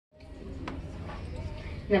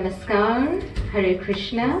Namaskar, Hare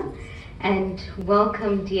Krishna, and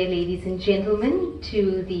welcome, dear ladies and gentlemen,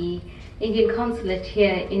 to the Indian Consulate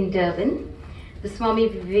here in Durban, the Swami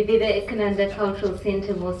Vivekananda Cultural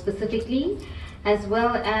Center more specifically, as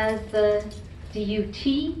well as the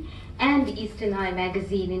DUT and Eastern Eye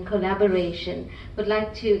magazine in collaboration. Would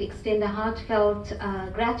like to extend a heartfelt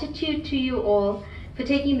gratitude to you all for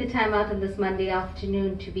taking the time out on this Monday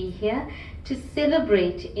afternoon to be here to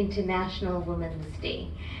celebrate International Women's Day.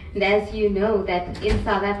 And as you know that in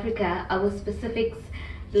South Africa, our specifics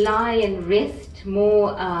lie and rest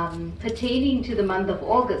more pertaining to the month of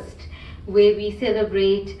August, where we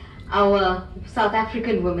celebrate our South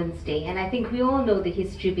African Women's Day. And I think we all know the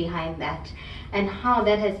history behind that and how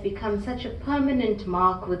that has become such a permanent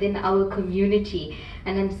mark within our community,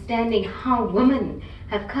 and understanding how women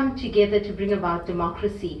have come together to bring about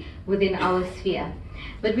democracy within our sphere.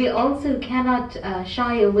 But we also cannot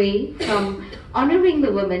shy away from honoring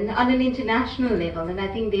the women on an international level, and I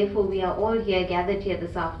think therefore we are all here gathered here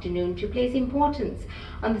this afternoon to place importance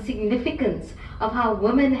on the significance of how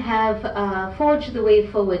women have forged the way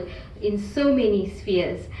forward in so many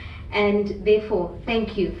spheres. And therefore,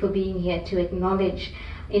 thank you for being here to acknowledge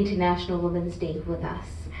International Women's Day with us.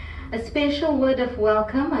 A special word of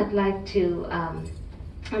welcome I'd like to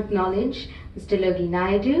acknowledge Mr. Logi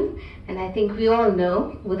Naidu, and I think we all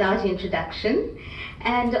know without introduction,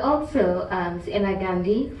 and also Ella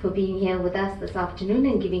Gandhi for being here with us this afternoon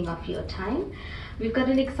and giving off your time. We've got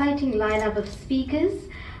an exciting lineup of speakers,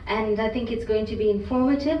 and I think it's going to be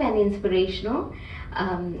informative and inspirational.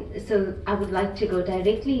 So I would like to go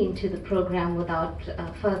directly into the program without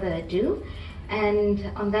further ado.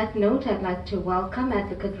 And on that note, I'd like to welcome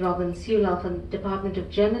Advocate Robin Sewell from the Department of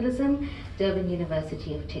Journalism, Durban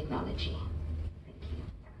University of Technology.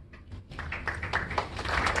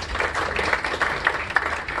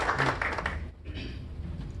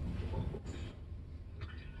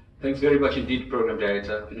 Thanks very much indeed, Program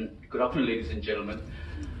Director. Good afternoon, ladies and gentlemen.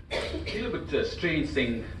 It's a little bit strange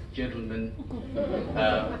saying gentlemen,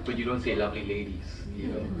 but you don't say lovely ladies, you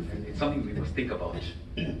know, and it's something we must think about.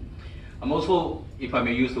 I'm also, if I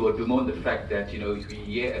may use the word, bemoan the fact that, you know, we're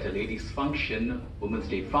here at a ladies' function, Women's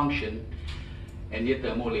Day function, and yet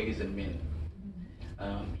there are more ladies than men.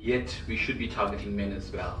 Yet we should be targeting men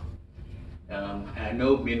as well. And I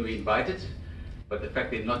know men were invited, but the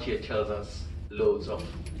fact they're not here tells us loads of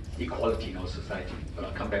equality in our society. But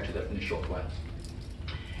I'll come back to that in a short while.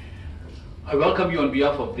 I welcome you on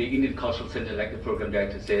behalf of the Indian Cultural Center, like the Program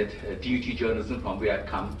Director said, DUT Journalism from where I've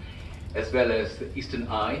come, as well as the Eastern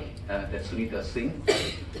Eye, that Sunita Singh.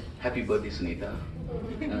 Happy birthday, Sunita.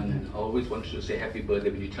 I always wanted to say happy birthday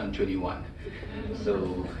when you turn 21.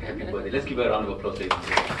 So, happy birthday. Let's give her a round of applause, ladies and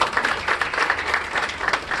gentlemen.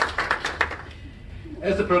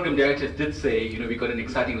 As the Program Director did say, you know, we got an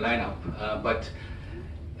exciting lineup, but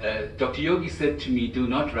Dr. Yogi said to me, do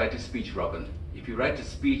not write a speech, Robin. If you write a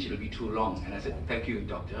speech, it'll be too long. And I said, thank you,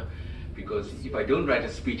 Doctor, because if I don't write a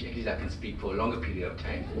speech, at least I can speak for a longer period of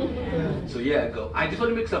time. So yeah, I go. I just want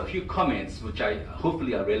to make a few comments, which I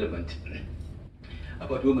hopefully are relevant,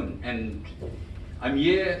 about women. And I'm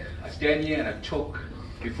here, I stand here and I talk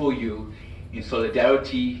before you in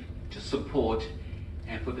solidarity, to support,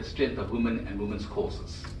 and for the strength of women and women's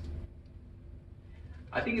causes.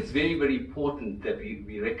 I think it's very, very important that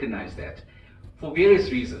we recognize that for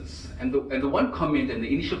various reasons. And the one comment and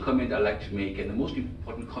the initial comment I like to make, and the most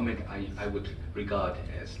important comment I would regard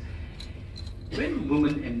as, when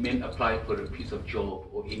women and men apply for a piece of job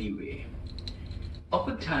or anywhere,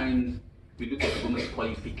 oftentimes we look at a woman's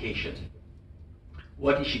qualification.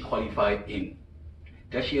 What is she qualified in?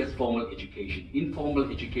 Does she have formal education?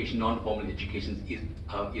 Informal education, non-formal education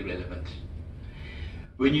are irrelevant.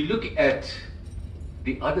 When you look at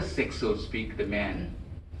the other sex, so to speak, the man,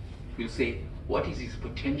 we'll say, what is his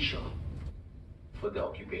potential for the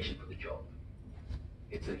occupation, for the job?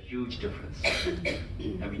 It's a huge difference,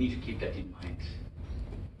 and we need to keep that in mind.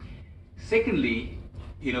 Secondly,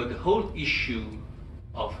 you know, the whole issue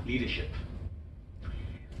of leadership.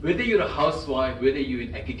 Whether you're a housewife, whether you're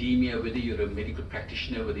in academia, whether you're a medical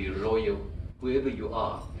practitioner, whether you're a lawyer, whoever you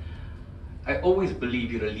are, I always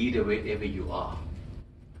believe you're a leader wherever you are.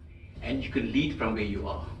 And you can lead from where you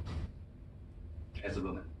are, as a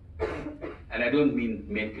woman. And I don't mean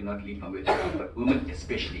men cannot lead from where they are, but women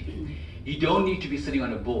especially. You don't need to be sitting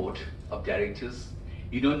on a board of directors.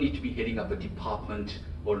 You don't need to be heading up a department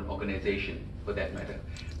or an organization, for that matter,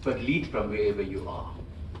 but lead from wherever you are.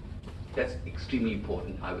 That's extremely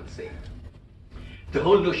important, I would say. The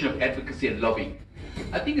whole notion of advocacy and lobbying.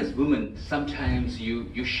 I think as women, sometimes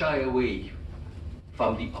you shy away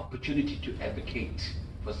from the opportunity to advocate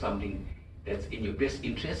for something that's in your best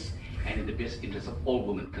interest and in the best interest of all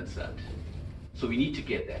women concerned. So we need to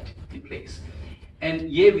get that in place. And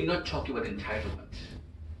yeah, we're not talking about entitlement.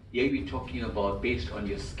 Yeah, we're talking about based on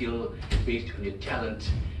your skill, based on your talent,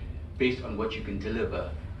 based on what you can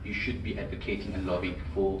deliver, you should be advocating and lobbying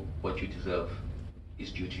for what you deserve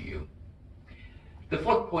is due to you. The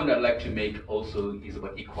fourth point I'd like to make also is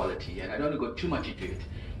about equality, and I don't want to go too much into it.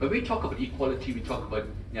 But when we talk about equality, we talk about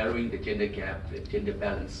narrowing the gender gap, the gender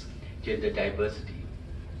balance, gender diversity.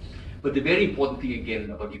 But the very important thing again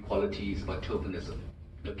about equality is about chauvinism.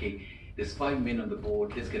 Okay, there's 5 men on the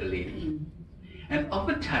board, let's get a lady. And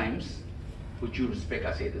oftentimes, with due respect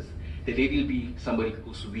I say this, the lady will be somebody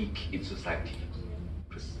who's weak in society.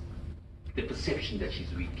 The perception that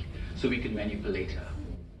she's weak, so we can manipulate her.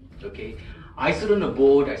 Okay, I sit on a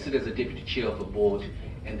board, I sit as a deputy chair of a board,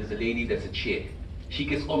 and there's a lady that's a chair. She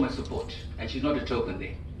gets all my support, and she's not a token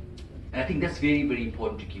there. And I think that's very, very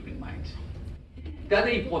important to keep in mind. The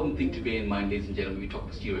other important thing to bear in mind, ladies and gentlemen, we talk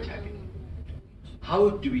about stereotyping.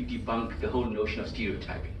 How do we debunk the whole notion of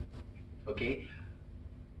stereotyping? Okay,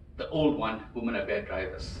 the old one, women are bad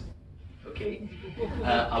drivers. Okay,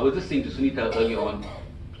 I was just saying to Sunita earlier on,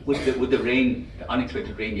 with the rain, the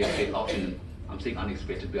unexpected rain yesterday afternoon, I'm saying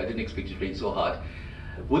unexpected, but I didn't expect it to rain so hard.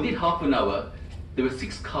 Within half an hour, there were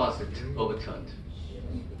 6 cars that overturned.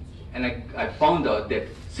 And I found out that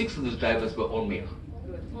 6 of those drivers were all male.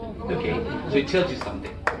 Okay, so it tells you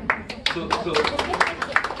something.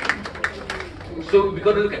 So we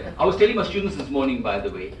got to look at, I was telling my students this morning, by the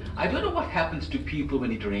way, I don't know what happens to people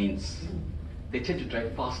when it rains. They tend to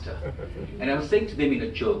drive faster. And I was saying to them in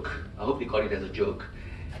a joke, I hope they got it as a joke,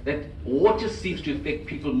 that water seems to affect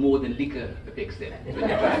people more than liquor affects them when they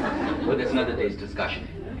drive. But that's another day's discussion.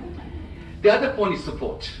 The other point is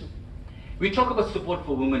support. We talk about support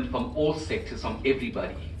for women from all sectors, from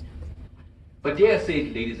everybody. But dare I say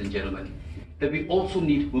it, ladies and gentlemen, that we also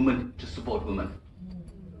need women to support women.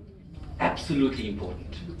 Absolutely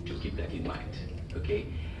important to keep that in mind. Okay,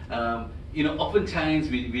 you know, oftentimes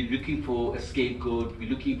we're looking for a scapegoat, we're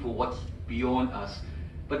looking for what's beyond us,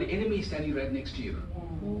 but the enemy is standing right next to you.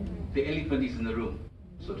 The elephant is in the room,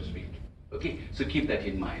 so to speak. Okay, so keep that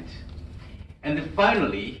in mind. And then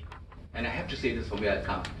finally, and I have to say this from where I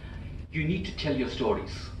come, you need to tell your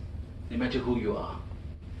stories, no matter who you are.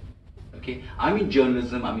 Okay, I'm in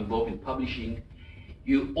journalism, I'm involved in publishing.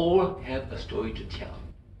 You all have a story to tell.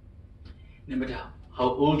 No matter how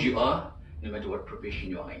old you are, no matter what profession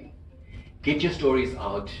you are in. Get your stories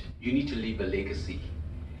out. You need to leave a legacy.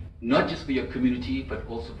 Not just for your community, but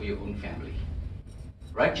also for your own family.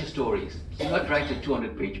 Write your stories. Do not write a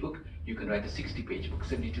 200-page book. You can write a 60-page book,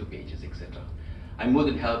 72 pages, etc. I'm more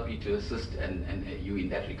than happy to assist and you in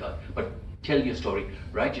that regard. But tell your story,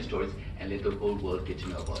 write your stories, and let the whole world get to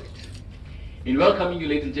know about it. In welcoming you,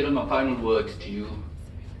 ladies and gentlemen, my final word to you,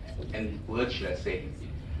 and words should I say,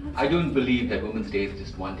 I don't believe that Women's Day is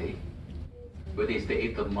just one day, whether it's the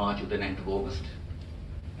 8th of March or the 9th of August.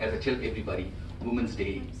 As I tell everybody, Women's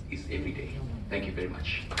Day is every day. Thank you very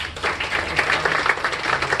much.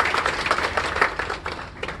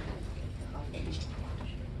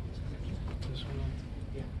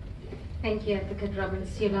 Thank you, Advocate Robin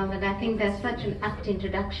Siulam, and I think that's such an apt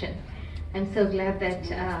introduction. I'm so glad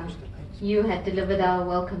that you had delivered our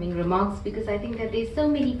welcoming remarks, because I think that there's so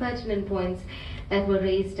many pertinent points that were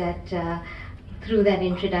raised through that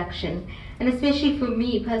introduction. And especially for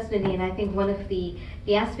me personally, and I think one of the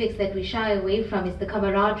aspects that we shy away from is the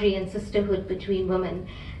camaraderie and sisterhood between women,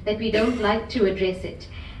 that we don't like to address it.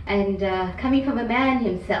 And coming from a man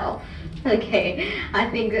himself, okay, I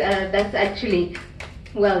think that's actually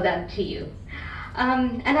well done to you.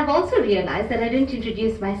 And I've also realized that I didn't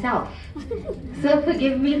introduce myself, so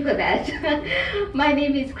forgive me for that. My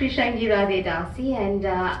name is Krishangi Radhe Dasi, and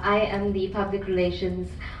I am the Public Relations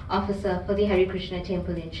Officer for the Hare Krishna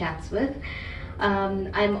Temple in Chatsworth.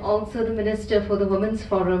 I'm also the Minister for the Women's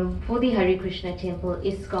Forum for the Hare Krishna Temple,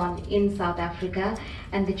 ISKCON, in South Africa,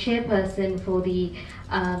 and the Chairperson for the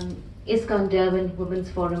ISKCON Durban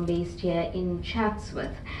Women's Forum based here in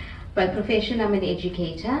Chatsworth. By profession, I'm an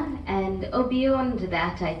educator, and beyond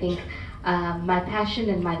that, I think my passion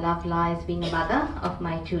and my love lies being a mother of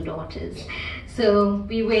my 2 daughters. So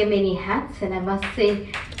we wear many hats, and I must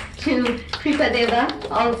say to Kripadeva,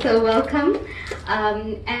 also welcome,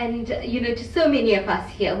 and you know, to so many of us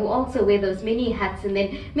here who also wear those many hats, and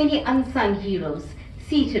then many unsung heroes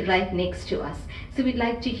seated right next to us. So we'd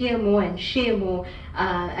like to hear more and share more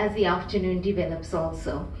as the afternoon develops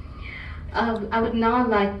also. I would now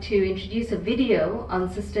like to introduce a video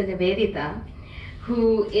on Sister Nivedita,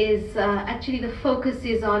 who is actually the focus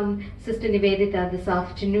is on Sister Nivedita this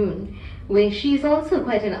afternoon, where she's also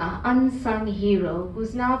quite an unsung hero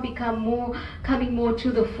who's now coming more to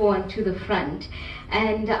the fore and to the front.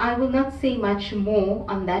 And I will not say much more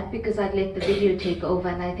on that because I'd let the video take over,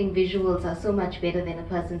 and I think visuals are so much better than a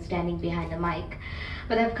person standing behind a mic.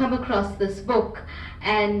 But I've come across this book,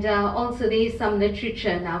 and also there is some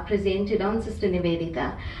literature now presented on Sister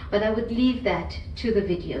Nivedita, but I would leave that to the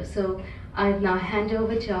video. So I'll now hand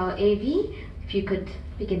over to our AV. If you could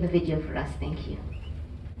begin the video for us, thank you.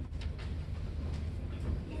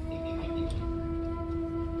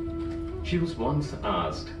 She was once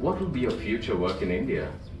asked, what will be your future work in India?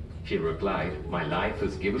 She replied, my life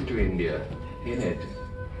is given to India. In it,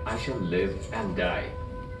 I shall live and die.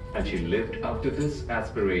 And she lived up to this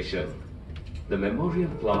aspiration. The memorial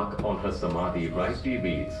plaque on her Samadhi rightly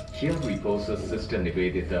reads, here reposes Sister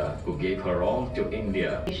Nivedita, who gave her all to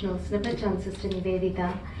India. Snippet on Sister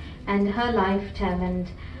Nivedita and her lifetime, and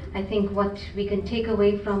I think what we can take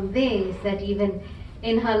away from there is that even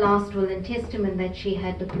in her last will and testament that she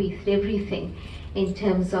had bequeathed everything in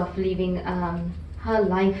terms of leaving her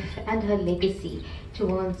life and her legacy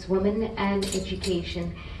towards women and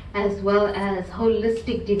education, as well as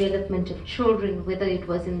holistic development of children, whether it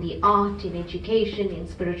was in the art, in education, in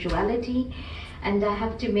spirituality. And I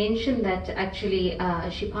have to mention that actually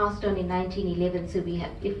she passed on in 1911, so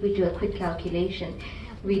if we do a quick calculation,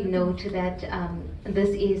 we note that this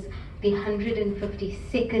is the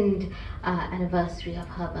 152nd anniversary of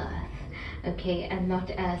her birth, okay, and not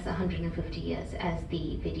as 150 years as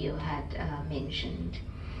the video had mentioned.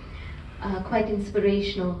 Quite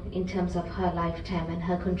inspirational in terms of her lifetime and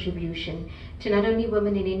her contribution to not only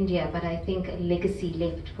women in India, but I think a legacy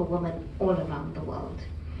left for women all around the world.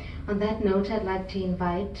 On that note, I'd like to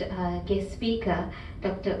invite guest speaker,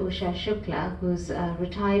 Dr. Usha Shukla, who's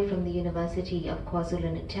retired from the University of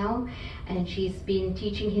KwaZulu-Natal, and she's been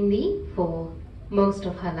teaching Hindi for most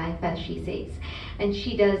of her life, as she says. And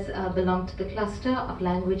she does belong to the cluster of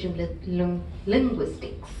language and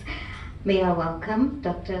linguistics. May I welcome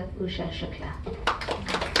Dr. Usha Shukla.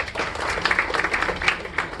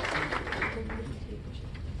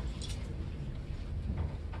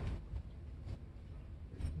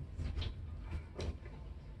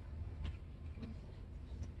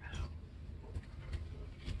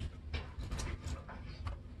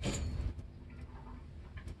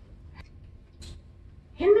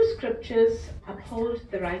 Hindu scriptures uphold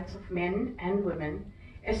the rights of men and women,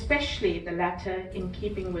 especially the latter in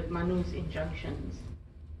keeping with Manu's injunctions.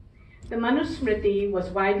 The Manu Smriti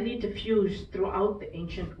was widely diffused throughout the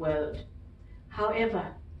ancient world.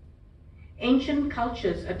 However, ancient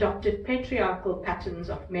cultures adopted patriarchal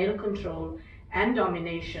patterns of male control and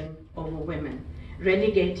domination over women,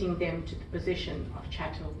 relegating them to the position of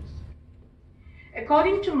chattels.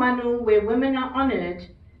 According to Manu, where women are honored,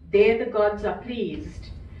 there the gods are pleased.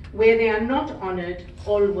 Where they are not honored,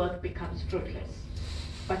 all work becomes fruitless.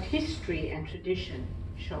 But history and tradition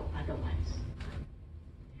show otherwise.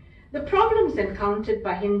 The problems encountered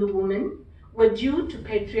by Hindu women were due to the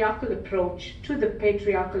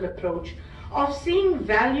patriarchal approach of seeing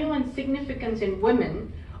value and significance in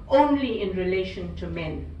women only in relation to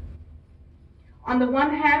men. On the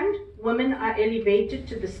one hand, women are elevated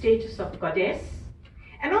to the status of goddess,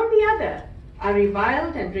 and on the other, are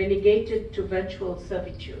reviled and relegated to virtual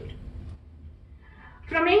servitude.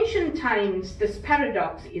 From ancient times, this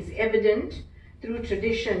paradox is evident through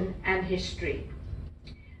tradition and history.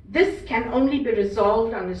 This can only be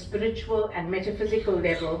resolved on a spiritual and metaphysical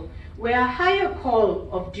level, where a higher call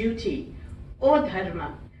of duty, or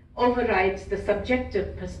dharma, overrides the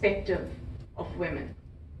subjective perspective of women.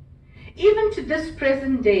 Even to this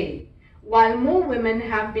present day, while more women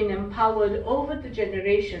have been empowered over the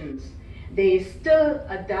generations, there is still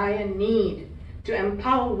a dire need to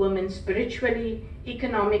empower women spiritually,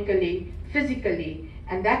 economically, physically,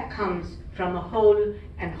 and that comes from a whole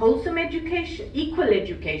and wholesome education, equal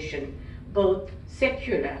education, both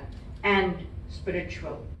secular and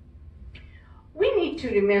spiritual. We need to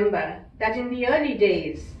remember that in the early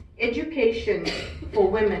days, education for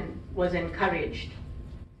women was encouraged.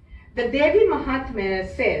 The Devi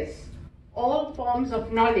Mahatmya says, all forms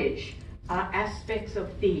of knowledge are aspects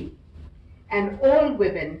of thee, and all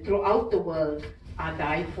women throughout the world are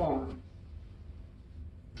thy form.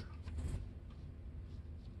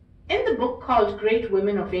 In the book called Great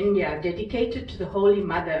Women of India, dedicated to the Holy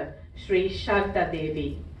Mother, Sri Sharda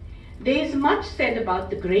Devi, there is much said about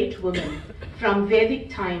the great women from Vedic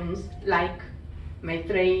times like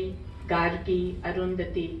Maitreyi, Gargi,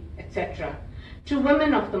 Arundhati, etc., to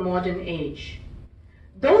women of the modern age.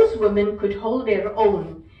 Those women could hold their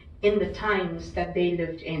own in the times that they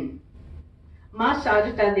lived in. Ma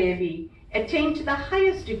Sharda Devi attain to the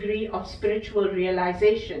highest degree of spiritual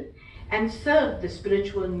realization and serve the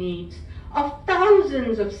spiritual needs of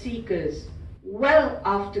thousands of seekers well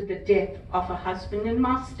after the death of her husband and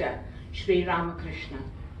master, Sri Ramakrishna.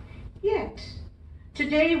 Yet,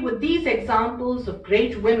 today, with these examples of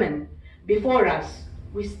great women before us,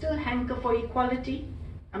 we still hanker for equality,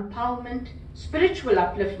 empowerment, spiritual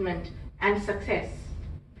upliftment, and success.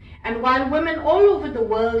 And while women all over the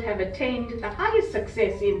world have attained the highest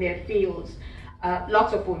success in their fields,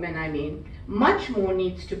 lots of women I mean, much more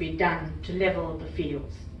needs to be done to level the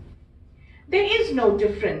fields. There is no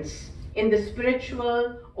difference in the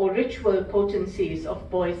spiritual or ritual potencies of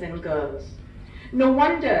boys and girls. No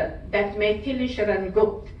wonder that Maithili Sharan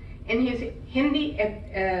Gupta, in his Hindi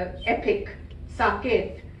epic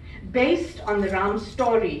Saket, based on the Ram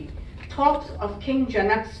story, talks of King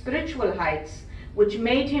Janak's spiritual heights, which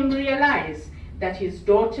made him realize that his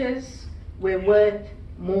daughters were worth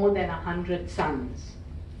more than 100 sons.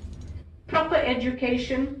 Proper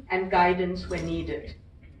education and guidance were needed.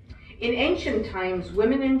 In ancient times,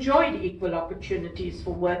 women enjoyed equal opportunities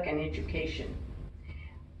for work and education.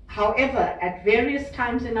 However, at various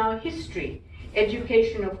times in our history,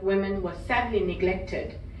 education of women was sadly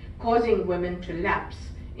neglected, causing women to lapse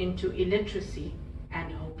into illiteracy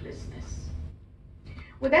and hopelessness.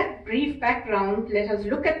 With that brief background, let us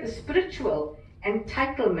look at the spiritual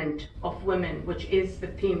entitlement of women, which is the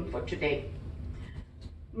theme for today.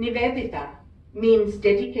 Nivedita means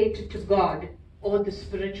dedicated to God or the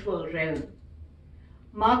spiritual realm.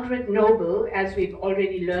 Margaret Noble, as we've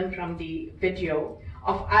already learned from the video,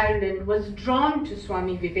 of Ireland was drawn to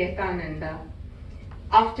Swami Vivekananda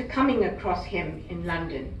after coming across him in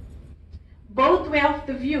London. Both were of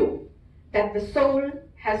the view that the soul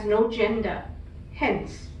has no gender,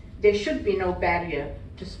 hence there should be no barrier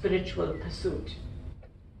to spiritual pursuit.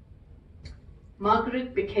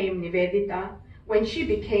 Margaret became Nivedita when she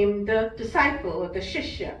became the disciple or the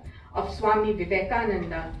Shishya of Swami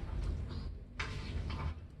Vivekananda,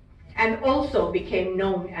 and also became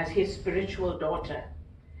known as his spiritual daughter.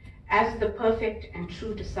 As the perfect and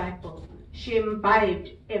true disciple, she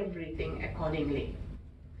imbibed everything accordingly.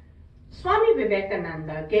 Swami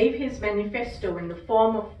Vivekananda gave his manifesto in the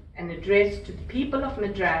form of an address to the people of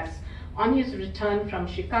Madras on his return from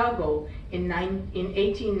Chicago in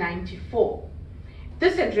 1894.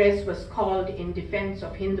 This address was called In Defense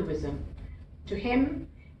of Hinduism. To him,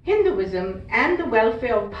 Hinduism and the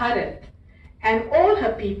welfare of Bharat and all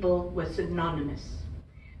her people were synonymous.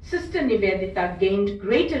 Sister Nivedita gained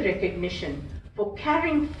greater recognition for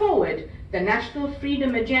carrying forward the national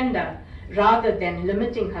freedom agenda rather than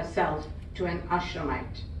limiting herself to an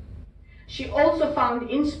ashramite. She also found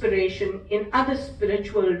inspiration in other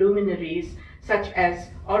spiritual luminaries such as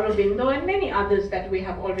Aurobindo and many others that we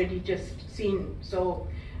have already just seen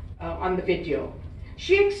on the video.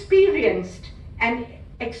 She experienced and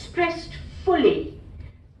expressed fully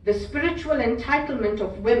the spiritual entitlement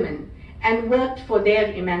of women and worked for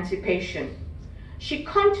their emancipation. She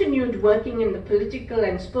continued working in the political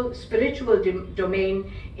and spiritual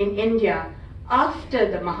domain in India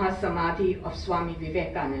after the Mahasamadhi of Swami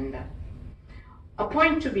Vivekananda. A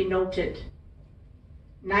point to be noted,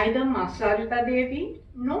 neither Ma Sarada Devi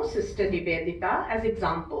nor Sister Nivedita, as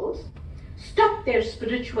examples, stopped their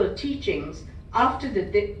spiritual teachings after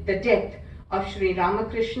the death of Sri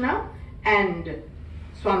Ramakrishna and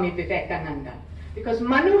Swami Vivekananda. Because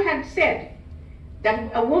Manu had said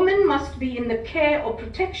that a woman must be in the care or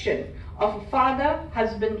protection of a father,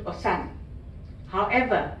 husband, or son.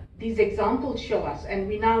 However, these examples show us, and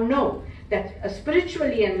we now know, that a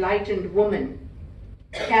spiritually enlightened woman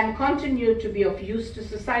can continue to be of use to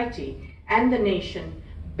society and the nation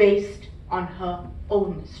based on her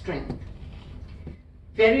own strength.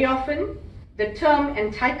 Very often, the term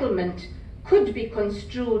entitlement could be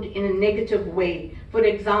construed in a negative way. For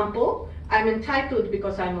example, I'm entitled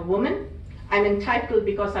because I'm a woman, I'm entitled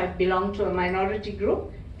because I belong to a minority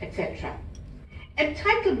group, etc.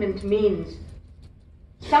 Entitlement means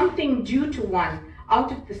something due to one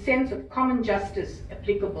out of the sense of common justice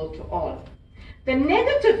applicable to all. The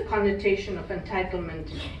negative connotation of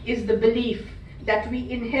entitlement is the belief that we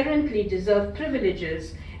inherently deserve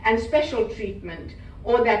privileges and special treatment,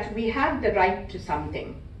 or that we have the right to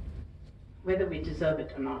something, whether we deserve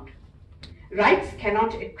it or not. Rights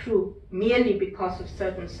cannot accrue merely because of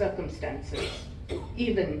certain circumstances,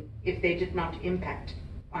 even if they did not impact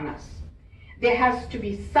on us. There has to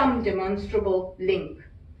be some demonstrable link.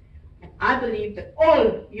 And I believe that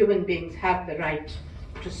all human beings have the right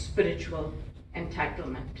to spiritual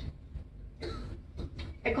entitlement.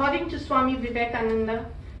 According to Swami Vivekananda,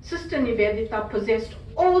 Sister Nivedita possessed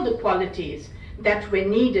all the qualities that were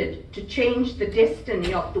needed to change the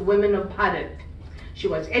destiny of the women of Bharat. She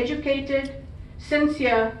was educated,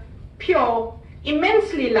 sincere, pure,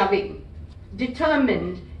 immensely loving,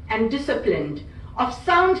 determined and disciplined, of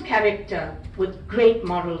sound character with great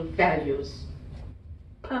moral values.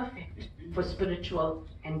 Perfect for spiritual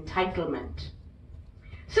entitlement.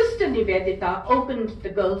 Sister Nivedita opened the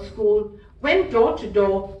girls' school, went door to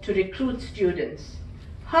door to recruit students.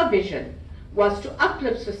 Her vision was to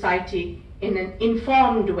uplift society in an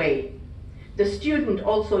informed way. The student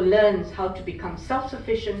also learns how to become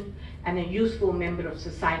self-sufficient and a useful member of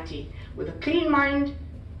society with a clean mind,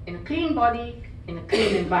 in a clean body, in a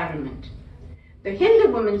clean environment. The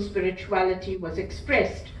Hindu women's spirituality was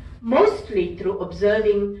expressed mostly through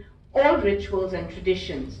observing all rituals and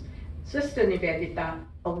traditions. Sister Nivedita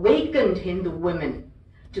awakened Hindu women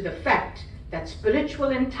to the fact that spiritual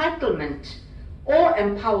entitlement or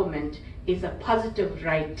empowerment is a positive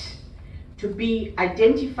right to be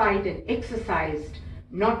identified and exercised,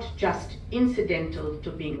 not just incidental to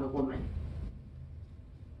being a woman.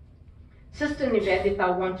 Sister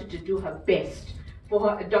Nivedita wanted to do her best for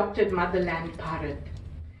her adopted motherland, Bharat,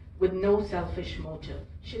 with no selfish motive.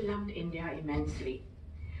 She loved India immensely.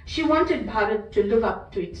 She wanted Bharat to live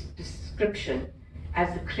up to its description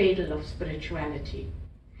as the cradle of spirituality.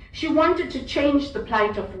 She wanted to change the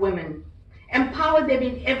plight of women, empower them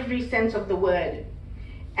in every sense of the word,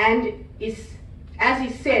 and as he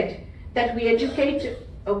said, that we educate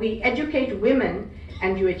women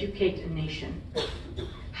and you educate a nation.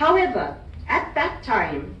 However, at that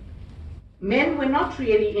time, men were not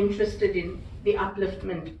really interested in the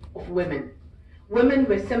upliftment of women. Women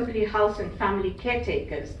were simply house and family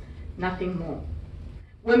caretakers, nothing more.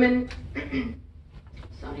 Women,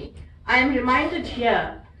 I am reminded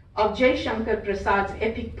here of Jai Shankar Prasad's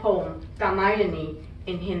epic poem, Kamayani,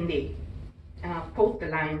 in Hindi. And I'll quote the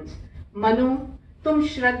lines, Manu, tum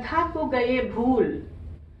shraddha ko gaye bhool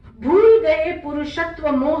gaye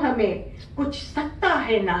purushatva moh mein, kuch satta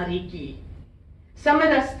hai nari ki,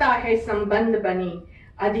 samarasta hai sambandh bani,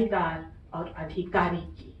 adhikar aur adhikari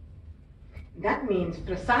ki. That means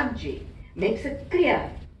Prasad ji makes it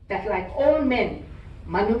clear that like all men,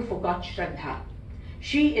 Manu forgot Shraddha.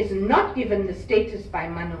 She is not given the status by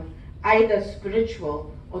Manu, either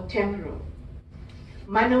spiritual or temporal.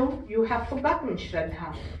 Manu, you have forgotten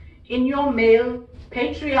Shraddha. In your male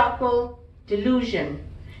patriarchal delusion,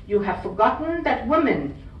 you have forgotten that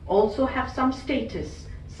women also have some status,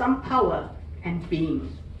 some power and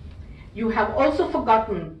being. You have also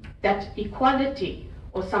forgotten that equality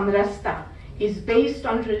or samrasta is based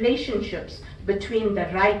on relationships between the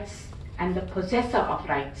rights and the possessor of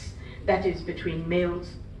rights, that is, between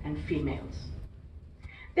males and females.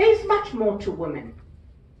 There is much more to women.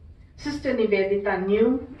 Sister Nivedita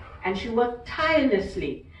knew, and she worked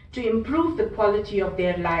tirelessly to improve the quality of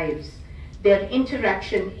their lives, their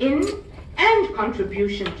interaction in and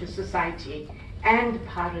contribution to society and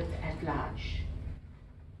Bharat at large.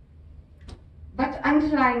 But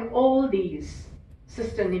underlying all these,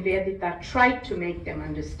 Sister Nivedita tried to make them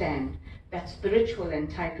understand that spiritual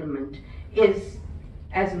entitlement is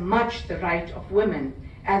as much the right of women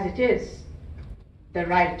as it is the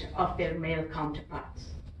right of their male counterparts.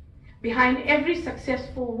 Behind every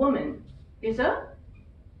successful woman is a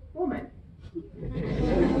woman.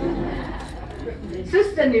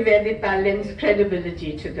 Sister Nivedita lends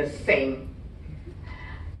credibility to the same.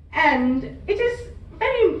 And it is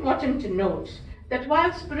very important to note that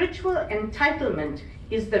while spiritual entitlement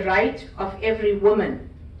is the right of every woman,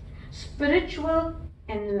 spiritual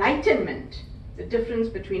enlightenment, the difference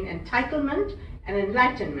between entitlement and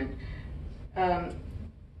enlightenment,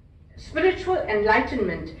 spiritual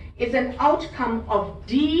enlightenment is an outcome of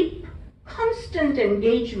deep, constant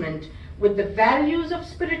engagement with the values of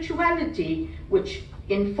spirituality, which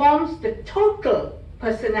informs the total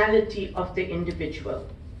personality of the individual.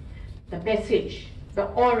 The message, the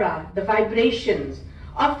aura, the vibrations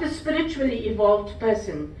of the spiritually evolved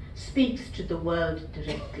person speaks to the world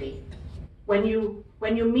directly. When you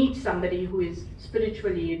meet somebody who is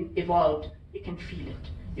spiritually evolved, you can feel it,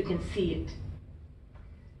 you can see it.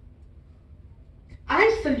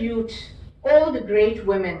 I salute all the great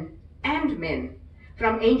women and men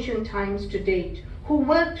from ancient times to date who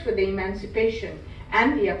worked for the emancipation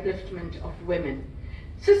and the upliftment of women,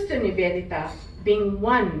 Sister Nivedita being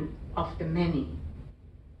one of the many.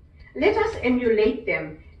 Let us emulate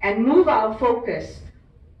them and move our focus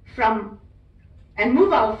from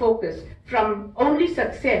only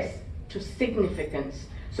success to significance,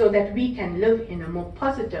 so that we can live in a more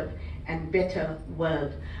positive and better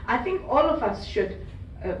world. I think all of us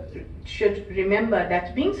should remember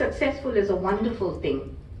that being successful is a wonderful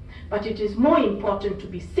thing, but it is more important to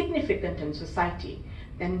be significant in society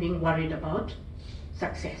than being worried about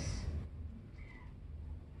success.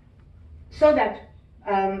 So that,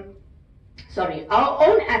 our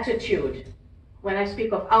own attitude, when I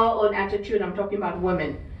speak of our own attitude, I'm talking about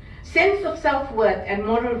women, sense of self-worth and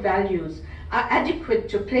moral values are adequate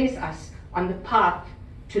to place us on the path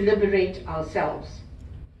to liberate ourselves.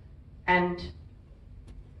 And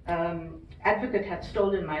Advocate had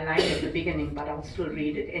stolen my line at the beginning, but I'll still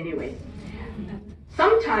read it anyway.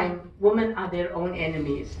 Sometimes women are their own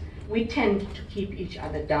enemies. We tend to keep each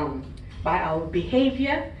other down by our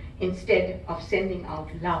behavior instead of sending out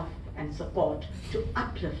love and support to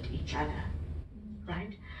uplift each other,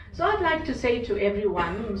 right? So I'd like to say to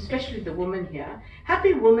everyone, especially the women here,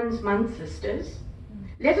 Happy Women's Month, sisters.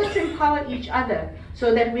 Let us empower each other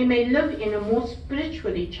so that we may live in a more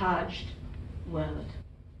spiritually charged world.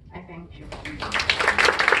 I thank you.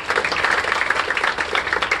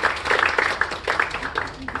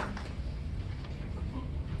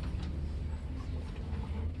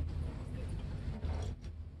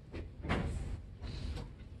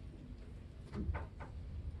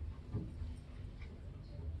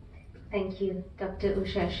 Thank you, Dr.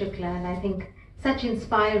 Usha Shukla, and I think such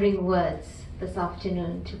inspiring words this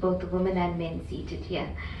afternoon to both the women and men seated here.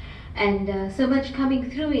 And so much coming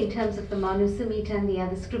through in terms of the Manu Samhita and the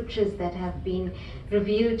other scriptures that have been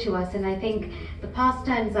revealed to us. And I think the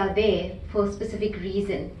pastimes are there for a specific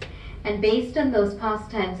reason. And based on those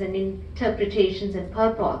pastimes and interpretations and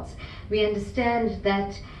purports, we understand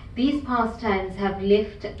that these pastimes have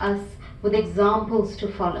left us with examples to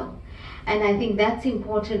follow. And I think that's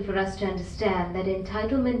important for us to understand, that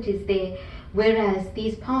entitlement is there, whereas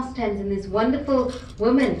these pastimes and these wonderful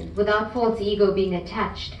women without false ego being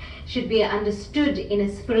attached should be understood in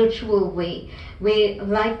a spiritual way, where,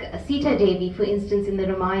 like Sita Devi, for instance, in the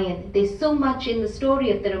Ramayana, there's so much in the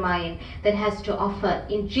story of the Ramayana that has to offer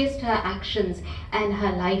in just her actions and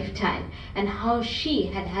her lifetime, and how she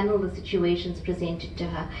had handled the situations presented to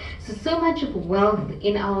her. So much of wealth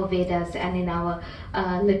in our Vedas and in our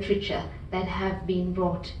literature that have been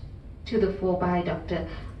brought to the fore by Dr.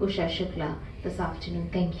 Usha Shukla this afternoon.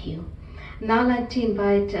 Thank you. Now I'd like to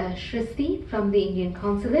invite Shristi from the Indian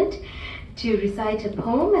Consulate to recite a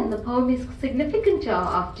poem, and the poem is significant to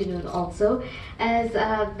our afternoon also, as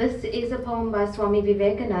this is a poem by Swami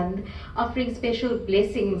Vivekananda offering special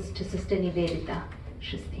blessings to Sister Nivedita.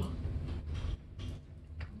 Shristi.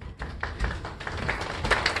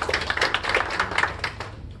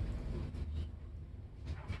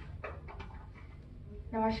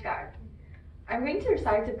 Namaskar. I'm going to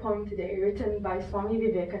recite a poem today written by Swami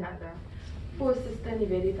Vivekananda for Sister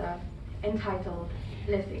Nivedita, entitled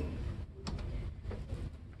Blessings.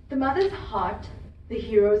 The mother's heart, the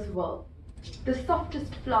hero's will, the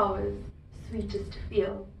softest flowers, sweetest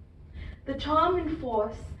feel, the charm and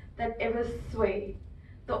force that ever sway,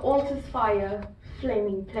 the altar's fire,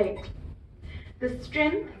 flaming play, the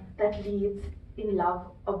strength that leads in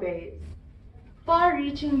love obeys,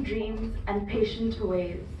 far-reaching dreams and patient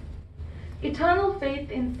ways, eternal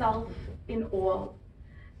faith in self, in all,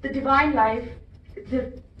 the divine life,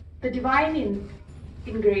 the divine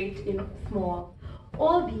in great, in small,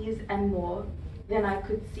 all these and more than I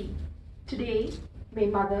could see. Today, may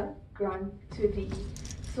Mother grant to thee,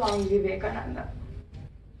 Swami Vivekananda.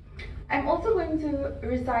 I'm also going to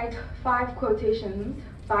recite 5 quotations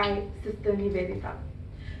by Sister Nivedita.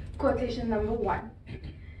 Quotation number 1.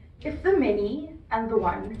 If the many and the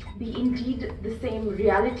one be indeed the same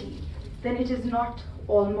reality, then it is not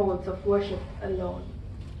all modes of worship alone,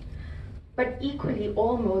 but equally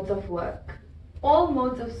all modes of work, all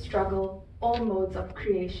modes of struggle, all modes of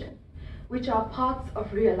creation, which are parts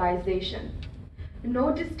of realization.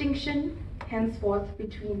 No distinction henceforth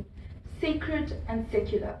between sacred and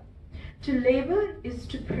secular. To labor is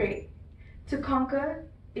to pray, to conquer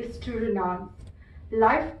is to renounce.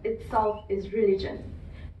 Life itself is religion,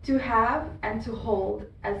 to have and to hold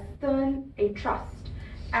as stern a trust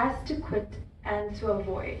as to quit and to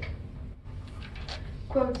avoid.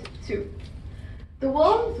 Quote 2. The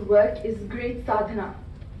world's work is great sadhana,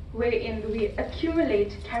 wherein we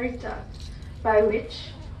accumulate character, by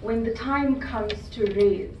which, when the time comes to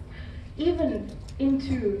raise, even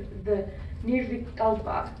into the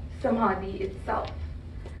nirvikalpa samadhi itself.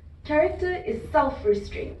 Character is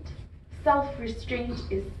self-restraint. Self-restraint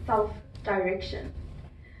is self-direction.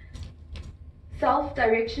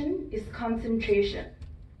 Self-direction is concentration.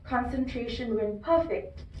 Concentration, when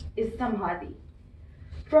perfect, is samadhi.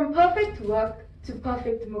 From perfect work to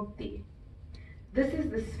perfect mukti. This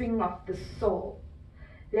is the swing of the soul.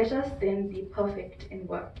 Let us then be perfect in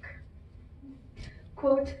work.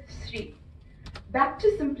 Quote 3. back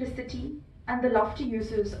to simplicity and the lofty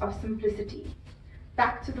uses of simplicity,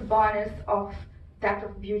 back to the barness of that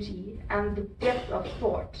of beauty and the depth of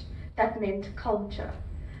thought that meant culture,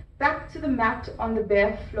 back to the mat on the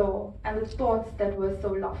bare floor and the thoughts that were so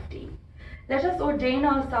lofty. Let us ordain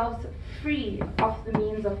ourselves free of the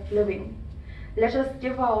means of living. Let us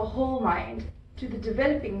give our whole mind to the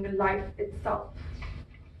developing life itself.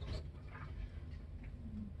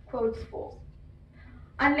 Quotes 4.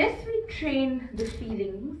 Unless we train the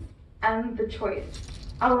feelings and the choice,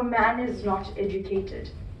 our man is not educated.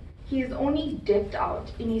 He is only decked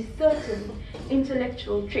out in his certain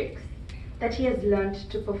intellectual tricks that he has learned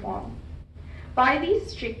to perform. By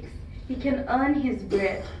these tricks, he can earn his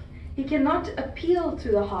bread. He cannot appeal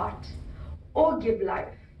to the heart or give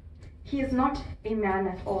life. He is not a man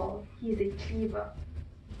at all. He is a cleaver.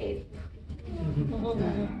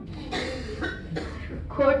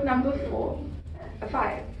 Quote number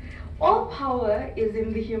 5. All power is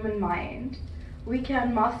in the human mind. We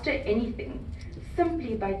can master anything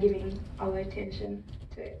simply by giving our attention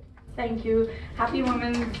to it. Thank you. Happy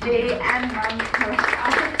Women's Day and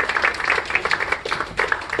Namaskar.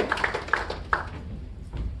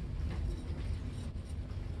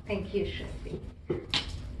 Thank you, Shruti.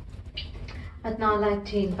 I'd now like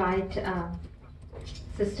to invite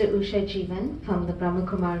Sister Usha Jeevan from the Brahma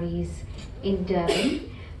Kumaris in Durban.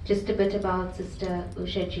 Just a bit about Sister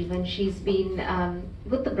Usha Jeevan. She's been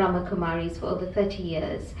with the Brahma Kumaris for over 30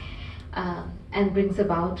 years and brings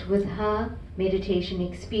about with her meditation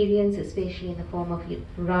experience, especially in the form of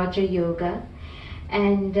Raja Yoga.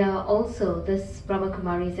 And also this Brahma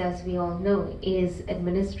Kumaris, as we all know, is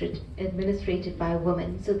administrated by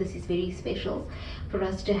women. So this is very special for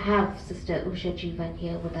us to have Sister Usha Jeevan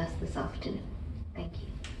here with us this afternoon. Thank you.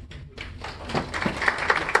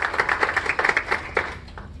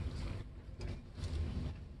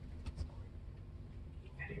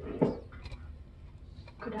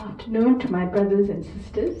 Good afternoon to my brothers and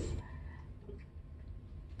sisters.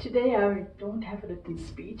 Today I don't have a written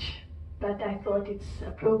speech, but I thought it's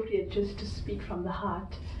appropriate just to speak from the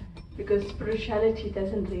heart, because spirituality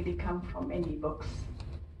doesn't really come from any books.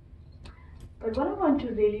 But what I want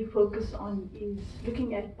to really focus on is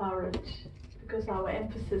looking at Bharat, because our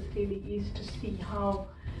emphasis really is to see how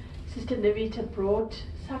Sister Navita brought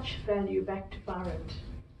such value back to Bharat.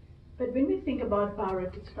 But when we think about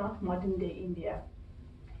Bharat, it's not modern day India.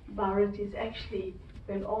 Bharat is actually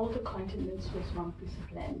when all the continents was one piece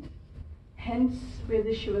of land. Hence,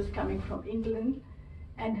 whether she was coming from England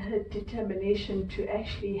and her determination to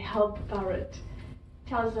actually help Bharat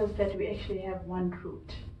tells us that we actually have one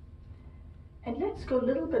root. And let's go a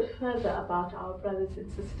little bit further about our brothers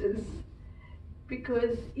and sisters,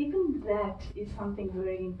 because even that is something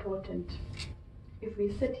very important. If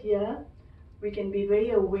we sit here, we can be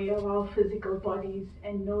very aware of our physical bodies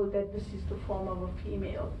and know that this is the form of a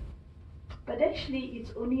female. But actually,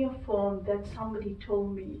 it's only a form that somebody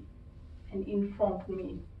told me and informed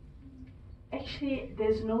me. Actually,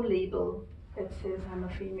 there's no label that says I'm a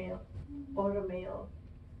female or a male.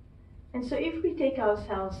 And so if we take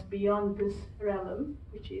ourselves beyond this realm,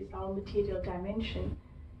 which is our material dimension,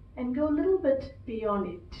 and go a little bit beyond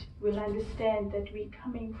it, we'll understand that we're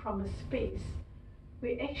coming from a space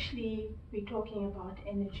where actually we're talking about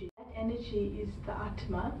energy. That energy is the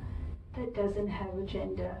Atma that doesn't have a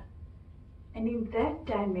gender. And in that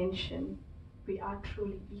dimension, we are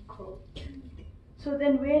truly equal. So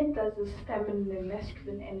then where does this feminine and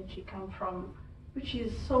masculine energy come from, which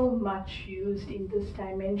is so much used in this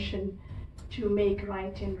dimension to make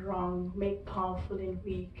right and wrong, make powerful and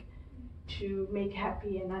weak, to make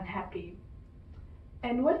happy and unhappy?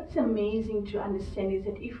 And what's amazing to understand is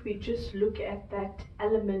that if we just look at that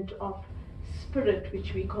element of spirit,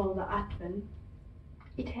 which we call the Atman,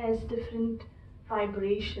 it has different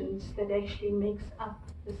vibrations that actually makes up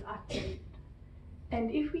this Atman. And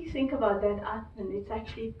if we think about that Atman, it's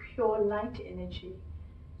actually pure light energy.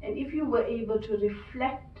 And if you were able to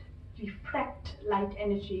reflect light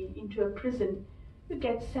energy into a prism, you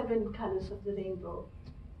get 7 colors of the rainbow.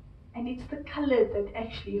 And it's the color that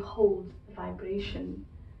actually holds the vibration.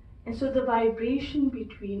 And so the vibration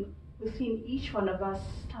within each one of us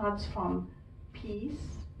starts from peace,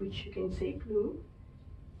 which you can say blue,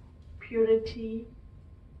 purity,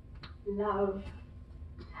 love,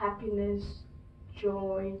 happiness,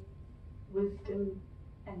 joy, wisdom,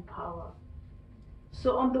 and power.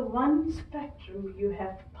 So on the one spectrum, you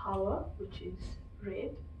have power, which is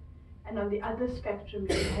red, and on the other spectrum,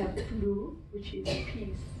 you have blue, which is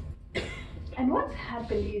peace. And what's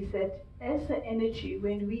happened is that as the energy,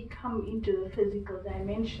 when we come into the physical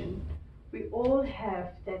dimension, we all have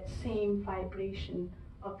that same vibration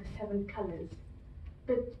of the 7 colors.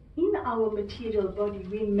 But in our material body,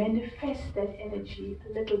 we manifest that energy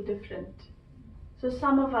a little different. So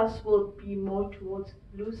some of us will be more towards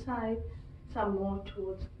blue side, some more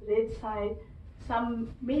towards red side,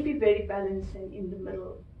 some may be very balanced and in the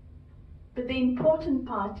middle. But the important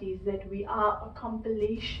part is that we are a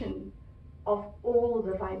compilation of all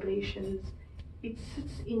the vibrations. It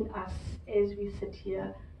sits in us as we sit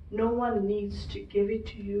here. No one needs to give it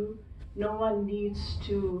to you. No one needs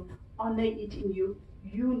to honor it in you.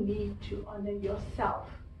 You need to honor yourself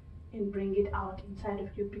and bring it out inside of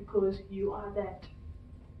you because you are that.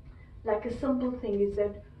 Like a simple thing is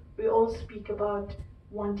that we all speak about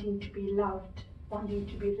wanting to be loved, wanting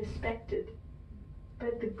to be respected.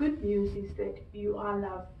 But the good news is that you are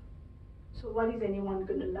love. So what is anyone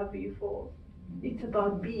going to love you for? It's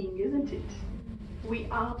about being, isn't it? We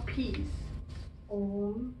are peace.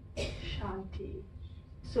 Om Shanti.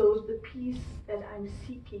 So the peace that I'm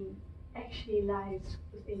seeking actually lies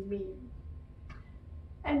within me.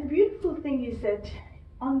 And the beautiful thing is that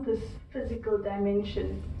on this physical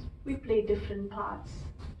dimension, we play different parts.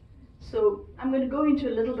 So I'm going to go into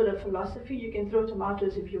a little bit of philosophy. You can throw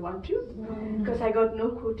tomatoes if you want to, because I got no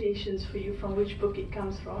quotations for you from which book it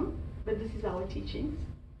comes from, but this is our teachings.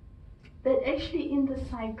 That actually in the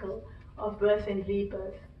cycle of birth and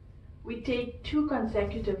rebirth, we take 2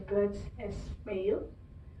 consecutive births as male,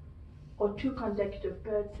 or 2 consecutive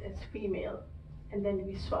births as female, and then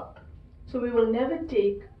we swap. So we will never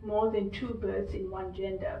take more than 2 births in one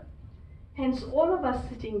gender. Hence, all of us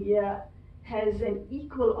sitting here has an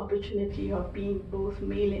equal opportunity of being both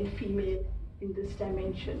male and female in this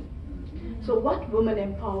dimension. So what woman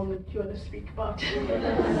empowerment do you want to speak about?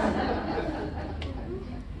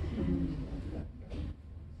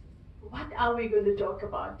 What are we going to talk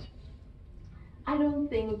about? I don't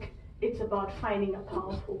think it's about finding a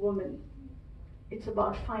powerful woman. It's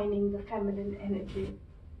about finding the feminine energy.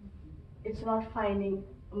 It's not finding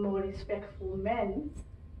a more respectful man,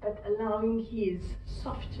 but allowing his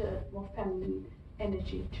softer, more feminine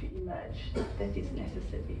energy to emerge. That is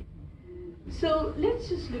necessary. So let's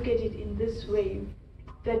just look at it in this way,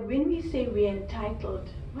 that when we say we're entitled,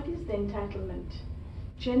 what is the entitlement?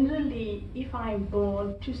 Generally, if I'm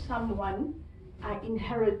born to someone, I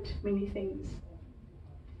inherit many things.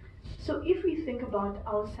 So if we think about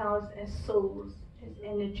ourselves as souls, as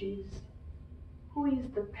energies, who is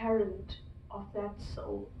the parent of that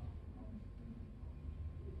soul?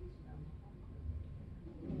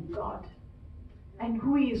 God. And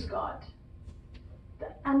who is God?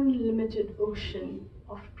 The unlimited ocean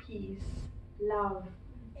of peace, love,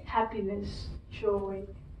 happiness, joy,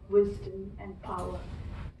 wisdom, and power.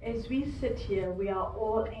 As we sit here, we are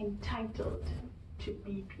all entitled to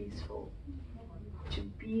be peaceful, to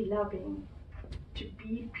be loving, to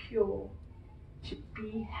be pure, to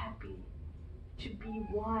be happy, to be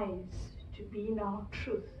wise, to be in our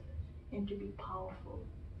truth, and to be powerful.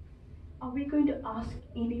 Are we going to ask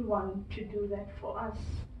anyone to do that for us?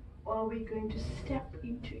 Or are we going to step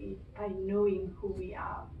into it by knowing who we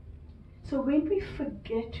are? So when we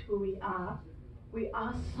forget who we are, we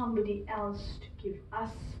ask somebody else to give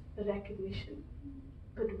us the recognition.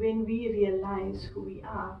 But when we realize who we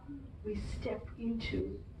are, we step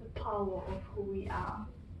into the power of who we are.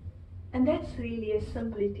 And that's really as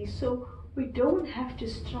simple it is. So we don't have to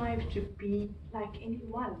strive to be like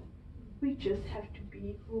anyone. We just have to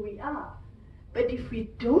be who we are. But if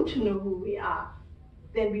we don't know who we are,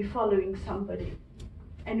 then we're following somebody.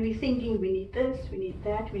 And we're thinking we need this, we need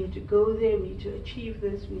that, we need to go there, we need to achieve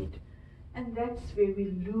this, we need to... And that's where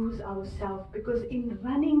we lose ourselves, because in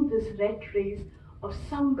running this rat race of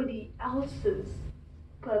somebody else's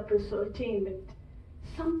purpose or attainment,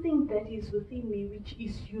 something that is within me, which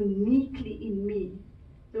is uniquely in me,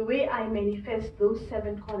 the way I manifest those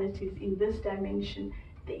 7 qualities in this dimension,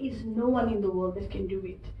 there is no one in the world that can do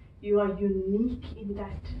it. You are unique in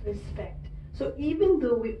that respect. So even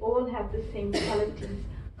though we all have the same qualities,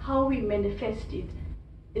 how we manifest it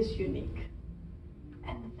is unique.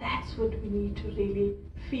 And that's what we need to really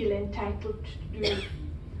feel entitled to do.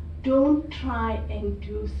 Don't try and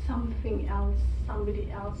do something else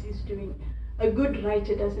somebody else is doing. A good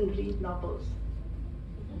writer doesn't read novels.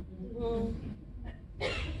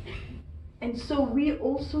 And so we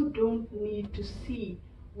also don't need to see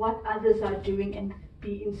what others are doing and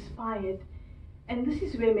be inspired. And this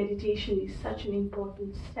is where meditation is such an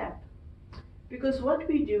important step. Because what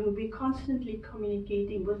we do, we're constantly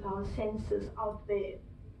communicating with our senses out there.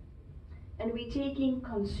 And we're taking,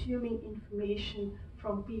 consuming information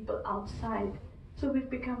from people outside. So we've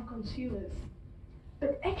become consumers.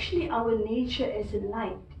 But actually our nature as a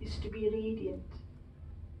light is to be radiant,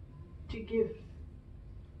 to give,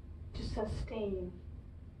 to sustain,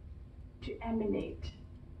 to emanate.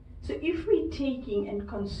 So if we're taking and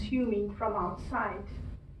consuming from outside,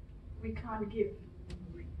 we can't give.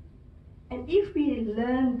 And if we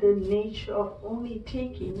learn the nature of only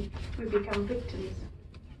taking, we become victims.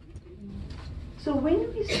 So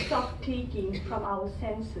when we stop taking from our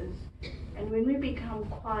senses, and when we become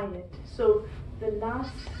quiet, so the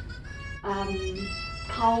last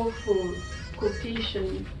powerful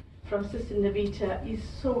quotation from Sister Navita is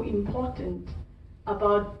so important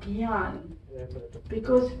about dhyan,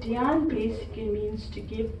 because dhyan basically means to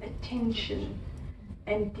give attention,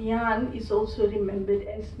 and dhyan is also remembered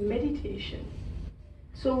as meditation.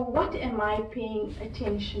 So what am I paying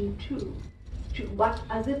attention to? To what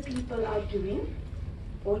other people are doing,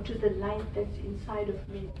 or to the light that's inside of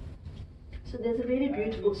me? So there's a very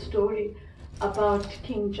beautiful story about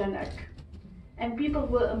King Janak. And people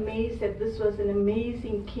were amazed that this was an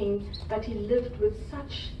amazing king, but he lived with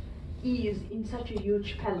such ease in such a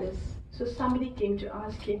huge palace. So somebody came to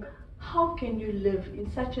ask him, how can you live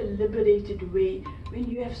in such a liberated way when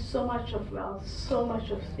you have so much of wealth, so much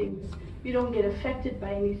of things? You don't get affected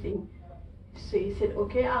by anything. So he said,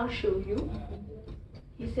 okay, I'll show you.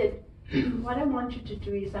 He said, what I want you to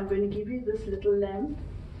do is I'm going to give you this little lamp,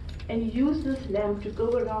 and use this lamp to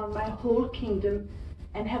go around my whole kingdom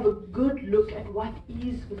and have a good look at what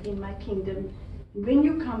is within my kingdom. When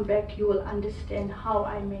you come back, you will understand how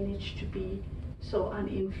I managed to be so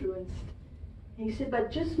uninfluenced. And he said,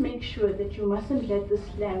 but just make sure that you mustn't let this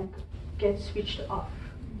lamp get switched off.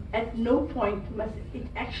 At no point must it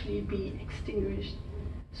actually be extinguished.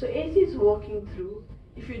 So as he's walking through,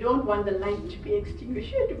 if you don't want the light to be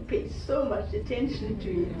extinguished, you have to pay so much attention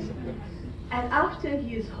to it. And after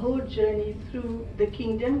his whole journey through the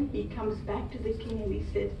kingdom, he comes back to the king and he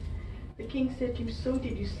said, the king said to him, so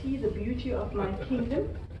did you see the beauty of my kingdom?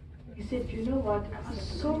 He said, you know what, I was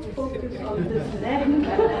so focused on this lamp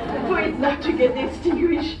for it not to get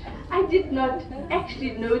extinguished, I did not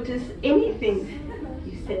actually notice anything.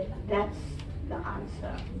 He said, that's the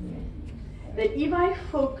answer. That if I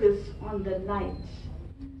focus on the light,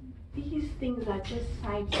 these things are just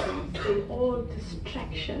side things, they're all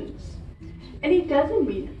distractions. And it doesn't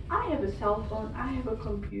mean I have a cell phone, I have a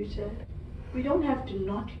computer. We don't have to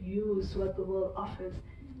not use what the world offers,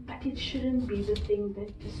 but it shouldn't be the thing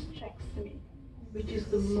that distracts me, which is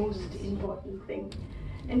the most important thing.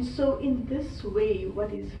 And so in this way,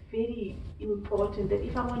 what is very important, that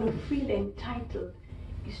if I want to feel entitled,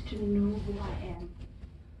 is to know who I am.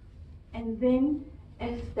 And then,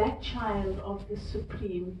 as that child of the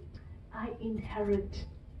Supreme, I inherit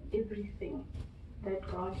everything that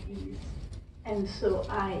God is. And so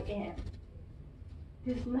I am.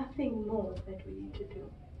 There's nothing more that we need to do.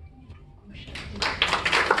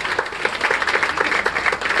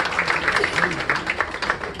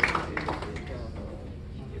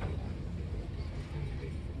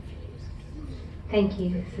 Thank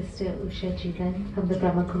you, Sister Usha Julan from the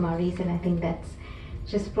Brahma Kumaris, and I think that's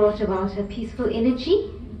just brought about a peaceful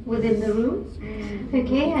energy within the room.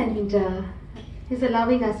 Okay, and is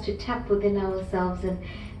allowing us to tap within ourselves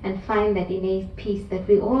and find that innate peace that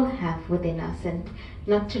we all have within us, and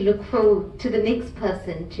not to look forward to the next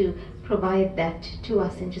person to provide that to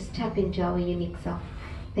us, and just tap into our unique self.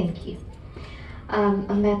 Thank you.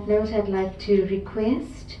 On that note, I'd like to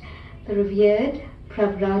request the revered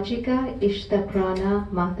Pravrajika Ishtaprana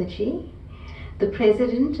Mataji, the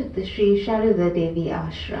president of the Sri Sharada Devi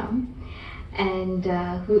Ashram, and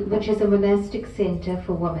which is a monastic center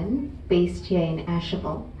for women based here in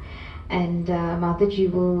Asheville. And Mataji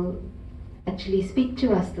will actually speak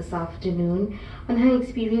to us this afternoon on her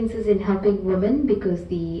experiences in helping women, because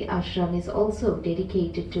the ashram is also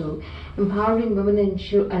dedicated to empowering women and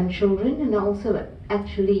children, and also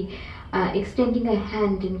actually extending a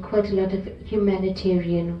hand in quite a lot of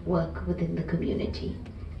humanitarian work within the community.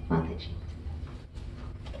 Mataji.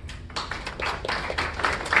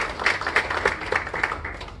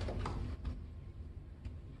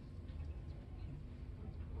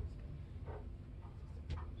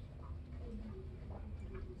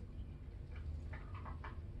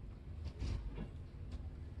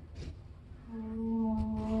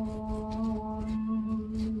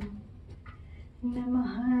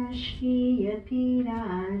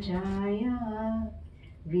 Yatirajaaya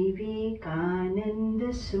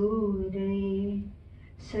Vivekananda Sudaya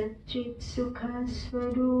Satchit Sukha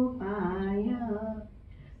Swarupaya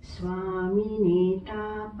Swamine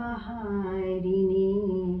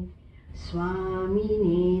Tapaharini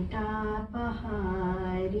Swamine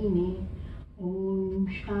Tapaharini Om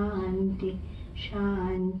Shanti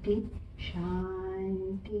Shanti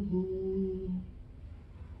Shanti.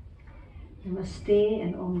 Namaste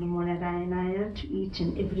and Om Namo Narayanaya to each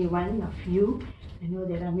and every one of you. I know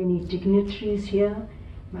there are many dignitaries here.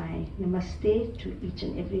 My namaste to each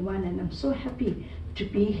and every one, and I'm so happy to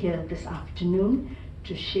be here this afternoon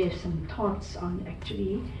to share some thoughts on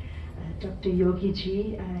actually Dr. Yogi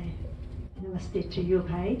ji. Namaste to you,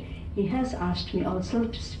 Bhai. He has asked me also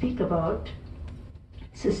to speak about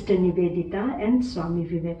Sister Nivedita and Swami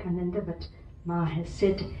Vivekananda, but Ma has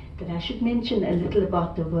said that I should mention a little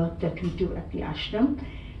about the work that we do at the ashram.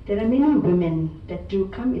 There are many women that do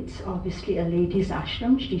come. It's obviously a ladies'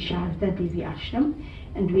 ashram, Shri Sharda Devi Ashram,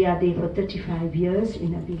 and we are there for 35 years in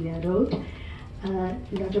Avilia Road. A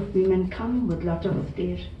lot of women come with a lot of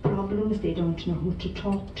their problems. They don't know who to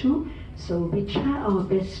talk to. So we try our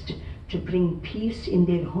best to bring peace in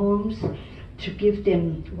their homes, to give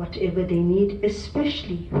them whatever they need,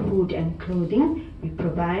 especially food and clothing we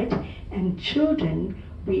provide, and children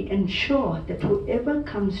we ensure that whoever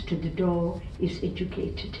comes to the door is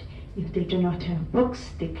educated. If they do not have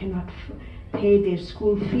books, they cannot pay their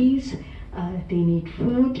school fees, they need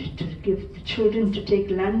food to give the children to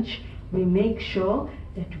take lunch, we make sure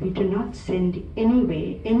that we do not send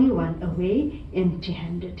anyone away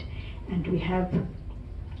empty-handed. And we have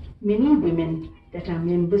many women that are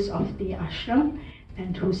members of the ashram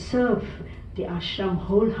and who serve the ashram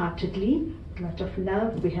wholeheartedly, with a lot of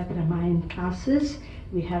love. We have Ramayan classes,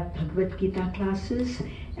 we have Bhagavad Gita classes,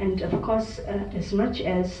 and of course as much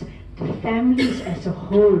as the families as a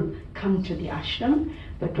whole come to the ashram,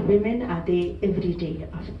 but women are there every day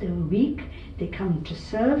of the week. They come to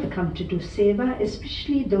serve, come to do seva,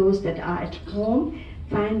 especially those that are at home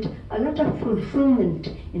find a lot of fulfillment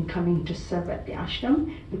in coming to serve at the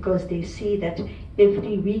ashram, because they see that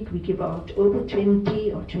every week we give out over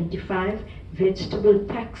 20 or 25 vegetable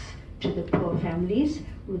packs to the poor families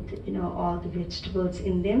with all the vegetables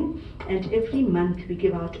in them, and every month we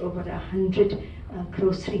give out over 100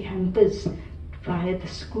 grocery hampers via the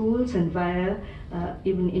schools and via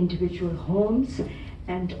even individual homes.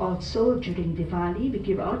 And also during Diwali we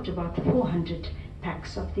give out about 400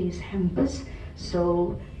 packs of these hampers.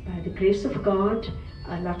 So by the grace of God,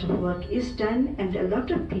 a lot of work is done, and a lot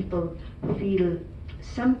of people feel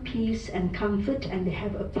some peace and comfort, and they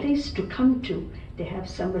have a place to come to. They have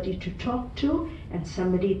somebody to talk to and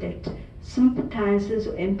somebody that sympathizes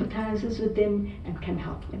or empathizes with them and can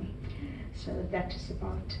help them. So that is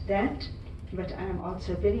about that. But I am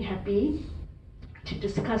also very happy to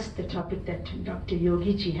discuss the topic that Dr.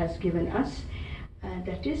 Yogi ji has given us,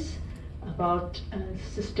 that is about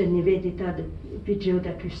Sister Nivedita. The video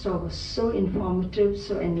that we saw was so informative,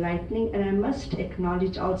 so enlightening, and I must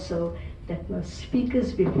acknowledge also that the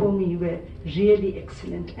speakers before me were really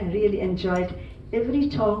excellent. I really enjoyed every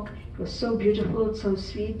talk. It was so beautiful, so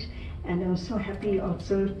sweet, and I'm so happy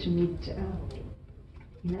also to meet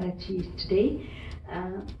Inachi today.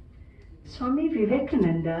 Swami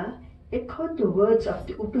Vivekananda echoed the words of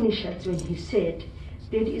the Upanishads when he said,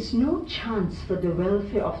 "There is no chance for the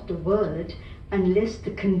welfare of the world unless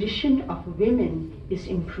the condition of women is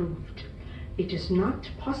improved. It is not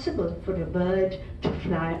possible for a bird to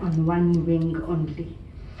fly on one wing only."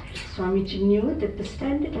 Swamiji knew that the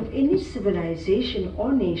standard of any civilization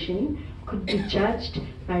or nation could be judged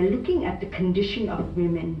by looking at the condition of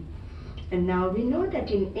women. And now we know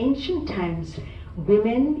that in ancient times,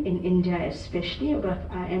 women in India especially, but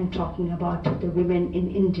I am talking about the women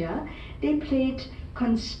in India, they played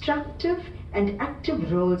constructive and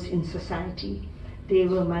active roles in society. They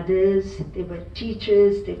were mothers, they were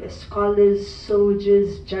teachers, they were scholars,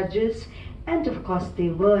 soldiers, judges, and of course they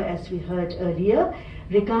were, as we heard earlier,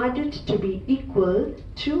 regarded to be equal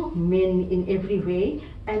to men in every way,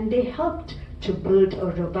 and they helped to build a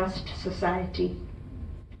robust society.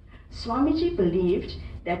 Swamiji believed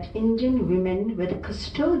that Indian women were the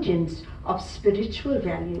custodians of spiritual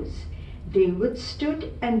values. They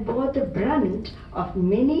withstood and bore the brunt of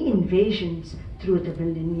many invasions through the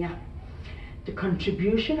millennia. The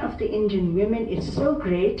contribution of the Indian women is so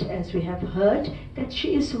great, as we have heard, that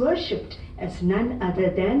she is worshipped as none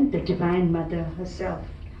other than the Divine Mother herself.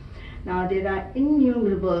 Now there are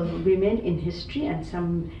innumerable women in history, and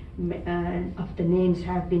some of the names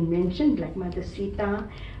have been mentioned, like Mother Sita,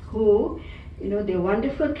 who, their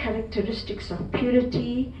wonderful characteristics of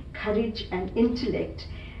purity, courage, and intellect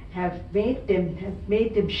have made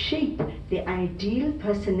them shape the ideal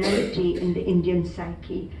personality in the Indian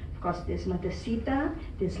psyche. Of course, there's Mother Sita,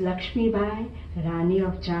 there's Lakshmi Bai, Rani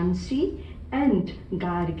of Jhansi, and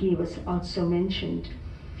Gargi was also mentioned.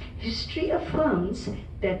 History affirms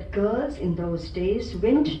that girls in those days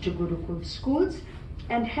went to Gurukul schools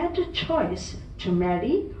and had a choice to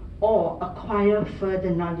marry or acquire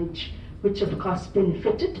further knowledge, which of course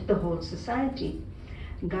benefited the whole society.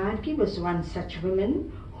 Gargi was one such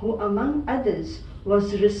woman who, among others,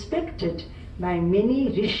 was respected by many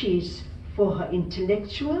rishis for her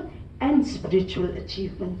intellectual and spiritual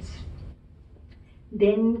achievements.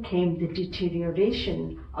 Then came the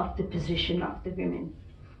deterioration of the position of the women.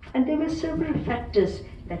 And there were several factors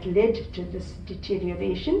that led to this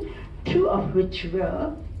deterioration, two of which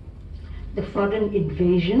were the foreign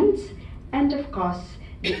invasions and, of course,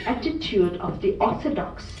 the attitude of the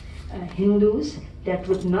Orthodox Hindus that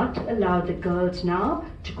would not allow the girls now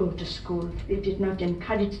to go to school. They did not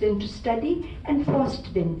encourage them to study and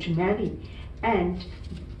forced them to marry. And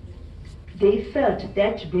they felt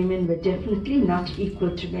that women were definitely not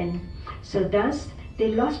equal to men. So thus, they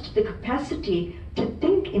lost the capacity to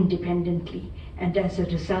think independently, and as a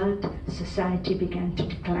result, society began to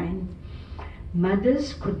decline.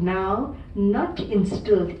 Mothers could now not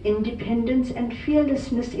instill independence and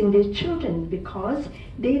fearlessness in their children because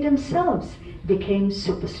they themselves became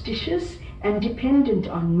superstitious and dependent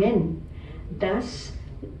on men. Thus,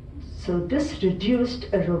 this reduced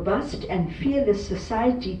a robust and fearless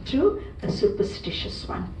society to a superstitious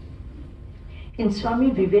one. In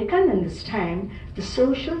Swami Vivekananda's time, the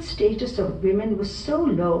social status of women was so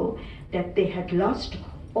low that they had lost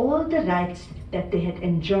all the rights that they had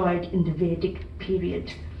enjoyed in the Vedic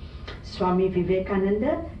period. Swami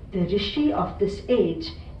Vivekananda, the rishi of this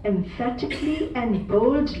age, emphatically and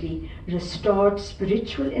boldly restored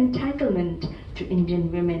spiritual entitlement to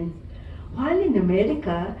Indian women. While in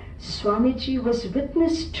America, Swamiji was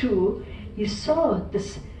witness to, he saw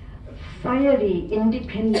this fiery,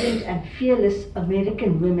 independent and fearless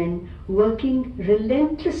American women working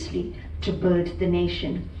relentlessly to build the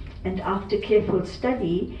nation. And after careful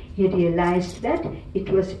study, he realized that it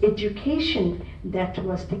was education that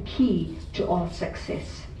was the key to all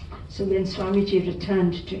success. So when Swamiji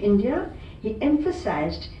returned to India, he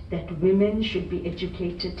emphasized that women should be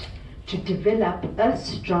educated to develop a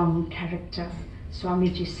strong character.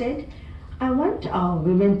 Swamiji said, "I want our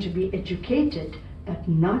women to be educated, but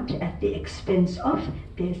not at the expense of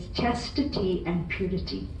their chastity and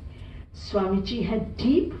purity." Swamiji had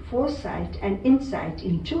deep foresight and insight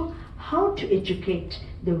into how to educate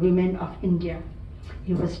the women of India.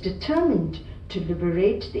 He was determined to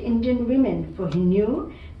liberate the Indian women, for he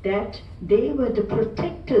knew that they were the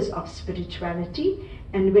protectors of spirituality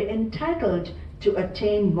and were entitled to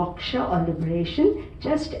attain moksha or liberation,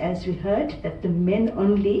 just as we heard that the men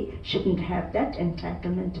only shouldn't have that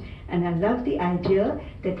entitlement. And I love the idea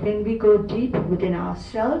that when we go deep within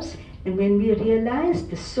ourselves and when we realize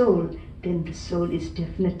the soul, then the soul is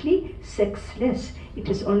definitely sexless. It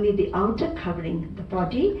is only the outer covering, the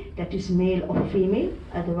body, that is male or female.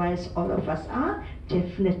 Otherwise, all of us are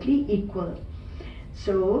definitely equal.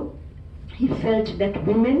 So he felt that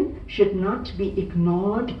women should not be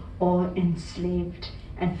ignored or enslaved.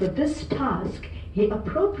 And for this task, he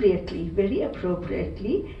appropriately, very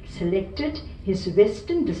appropriately, selected his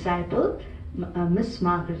Western disciple, Miss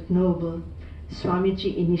Margaret Noble.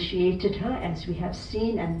 Swamiji initiated her, as we have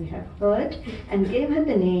seen and we have heard, and gave her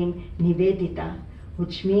the name Nivedita,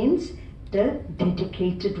 which means the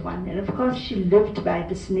dedicated one. And of course, she lived by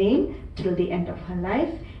this name till the end of her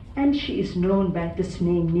life, and she is known by this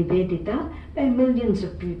name Nivedita by millions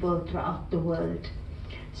of people throughout the world.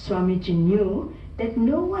 Swamiji knew that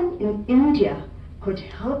no one in India could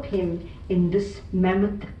help him in this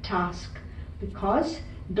mammoth task, because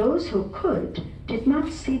those who could did not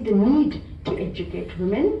see the need to educate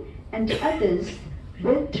women, and others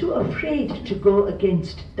were too afraid to go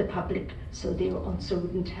against the public, so they also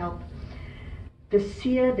wouldn't help. The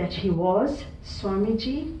seer that he was,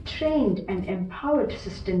 Swamiji trained and empowered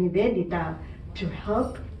Sister Nivedita to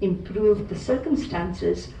help improve the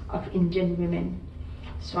circumstances of Indian women.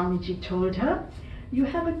 Swamiji told her, "You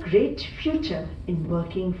have a great future in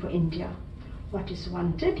working for India. What is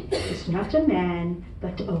wanted is not a man,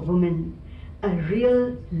 but a woman, a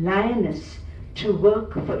real lioness to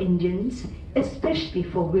work for Indians, especially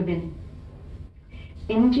for women.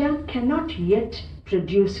 India cannot yet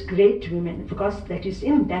produce great women. Of course, that is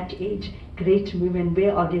in that age, great women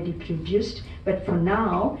were already produced, but for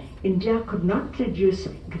now, India could not produce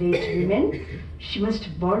great women. She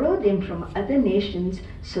must borrow them from other nations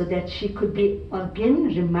so that she could be again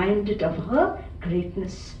reminded of her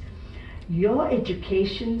greatness. Your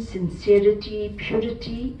education, sincerity,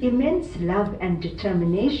 purity, immense love and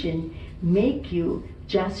determination make you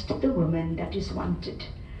just the woman that is wanted."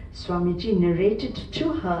 Swamiji narrated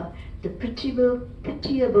to her the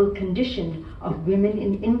pitiable condition of women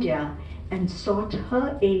in India and sought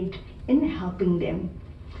her aid in helping them.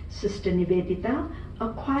 Sister Nivedita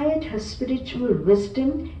acquired her spiritual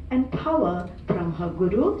wisdom and power from her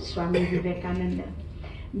guru, Swami Vivekananda.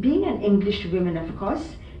 Being an English woman, of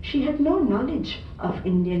course, she had no knowledge of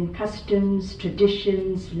Indian customs,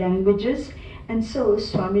 traditions, languages, and so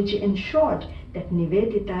Swamiji ensured that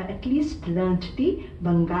Nivedita at least learnt the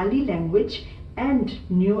Bengali language and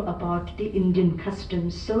knew about the Indian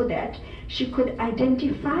customs so that she could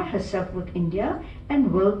identify herself with India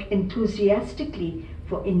and work enthusiastically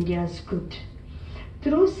for India's good.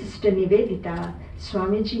 Through Sister Nivedita,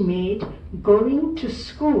 Swamiji made going to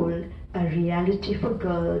school a reality for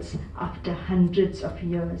girls after hundreds of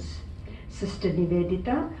years. Sister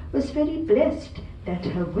Nivedita was very blessed that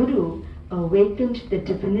her Guru awakened the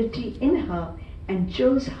divinity in her and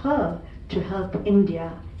chose her to help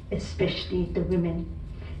India, especially the women.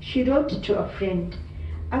 She wrote to a friend,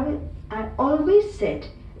 I always said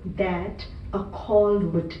that a call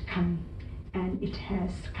would come, and it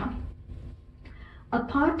has come.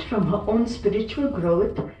 Apart from her own spiritual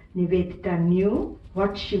growth, Nivedita knew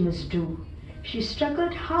what she must do. She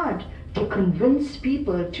struggled hard to convince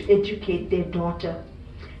people to educate their daughter.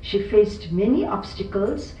 She faced many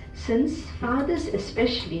obstacles since fathers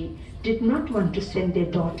especially did not want to send their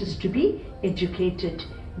daughters to be educated.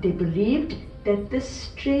 They believed that this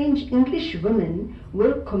strange English woman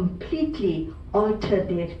will completely alter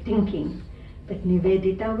their thinking. But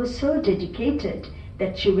Nivedita was so dedicated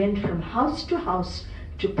that she went from house to house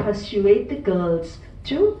to persuade the girls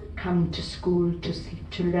to come to school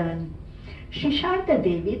to learn. Sri Sharda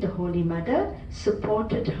Devi, the Holy Mother,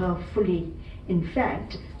 supported her fully. In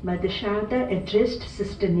fact, Mother Sharda addressed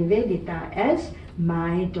Sister Nivedita as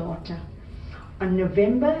my daughter. On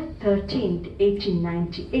November 13,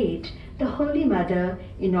 1898, the Holy Mother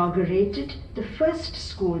inaugurated the first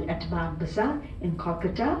school at Bagh Bazaar in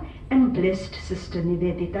Kolkata and blessed Sister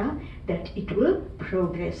Nivedita that it will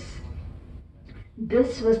progress.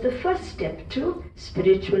 This was the first step to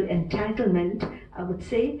spiritual entitlement, I would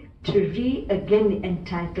say, to again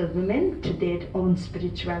entitle women to their own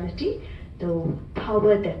spirituality, the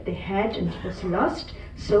power that they had and was lost.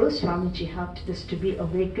 So Swamiji helped this to be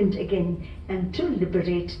awakened again and to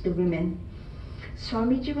liberate the women.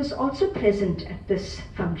 Swamiji was also present at this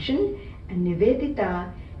function, and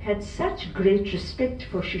Nivedita had such great respect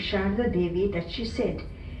for Sri Sharda Devi that she said,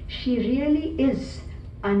 she really is,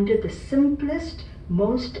 under the simplest,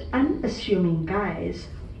 most unassuming guise,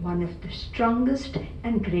 one of the strongest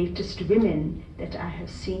and greatest women that I have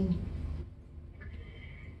seen.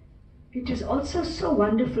 It is also so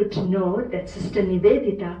wonderful to know that Sister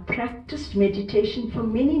Nivedita practiced meditation for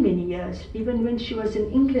many, many years. Even when she was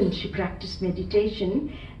in England, she practiced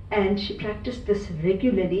meditation, and she practiced this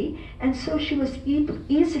regularly, and so she was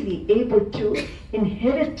easily able to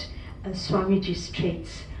inherit Swamiji's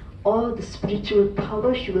traits. All the spiritual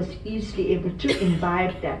power, she was easily able to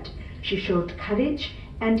imbibe that. She showed courage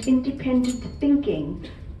and independent thinking,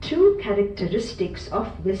 two characteristics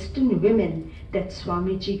of Western women that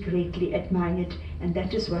Swamiji greatly admired, and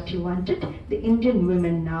that is what he wanted the Indian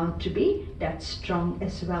women now to be, that strong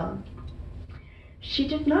as well. She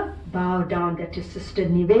did not bow down, that is Sister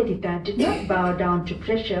Nivedita did not bow down to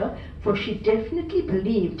pressure, for she definitely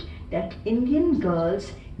believed that Indian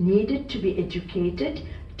girls needed to be educated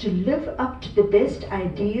to live up to the best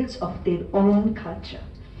ideals of their own culture.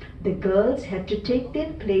 The girls had to take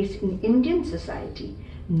their place in Indian society,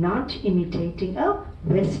 not imitating a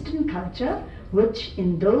Western culture, which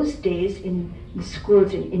in those days in the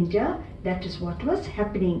schools in India, that is what was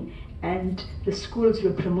happening, and the schools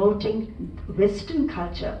were promoting Western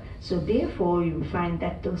culture. So therefore you find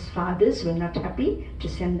that those fathers were not happy to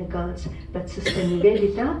send the girls, but Sister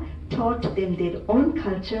Nivedita taught them their own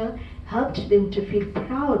culture, helped them to feel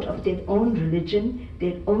proud of their own religion,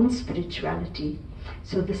 their own spirituality.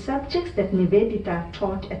 So the subjects that Nivedita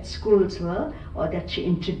taught at schools were, or that she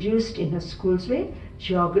introduced in her schools were,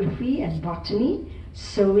 geography and botany,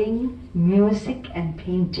 sewing, music and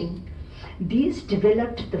painting. These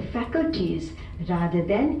developed the faculties rather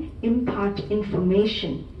than impart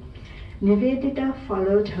information. Nivedita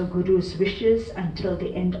followed her Guru's wishes until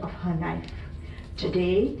the end of her life.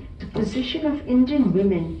 Today, the position of Indian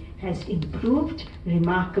women has improved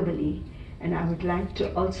remarkably. And I would like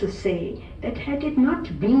to also say that had it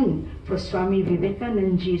not been for Swami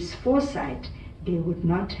Vivekanandaji's foresight, there would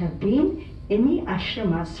not have been any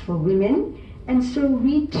ashramas for women. And so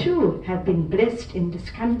we too have been blessed in this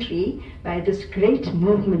country by this great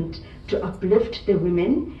movement to uplift the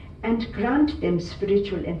women and grant them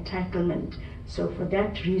spiritual entitlement. So for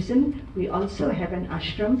that reason, we also have an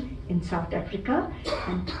ashram in South Africa,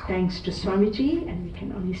 and thanks to Swamiji, and we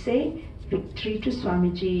can only say, victory to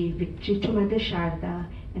Swamiji, victory to Mother Sharda,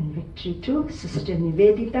 and victory to Sister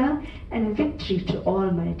Nivedita, and victory to all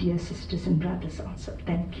my dear sisters and brothers also.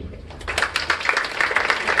 Thank you.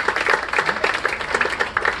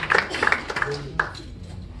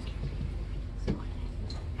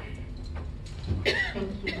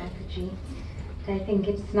 Thank you, Dr. G. I think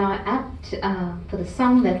it's now apt for the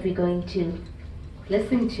song that we're going to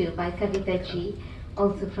listen to by Kavita Ji,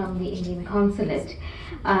 also from the Indian Consulate.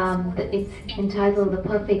 It's entitled The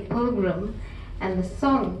Perfect Pilgrim, and the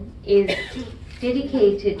song is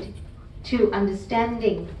dedicated to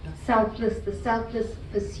understanding the selfless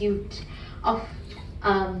pursuit of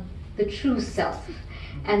the true self,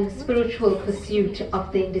 and the spiritual pursuit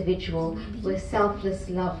of the individual, where selfless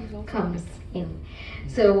love comes in.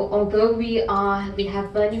 So although we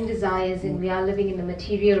have burning desires and we are living in the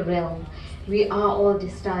material realm, we are all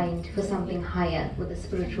destined for something higher with a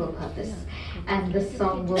spiritual purpose. And this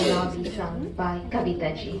song will now be sung by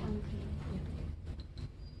Kavita Ji.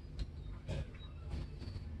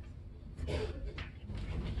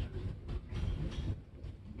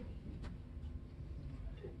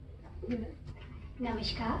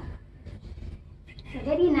 Namaskar. It's a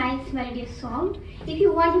very nice melodious song. If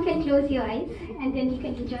you want, you can close your eyes and then you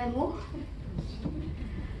can enjoy more.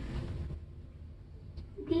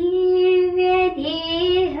 Divya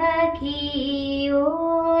देह की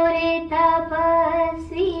ओर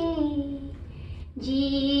तपस्वी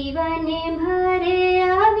जीवन भर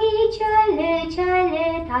अविचल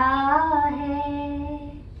चलता है।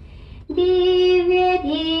 दिव्य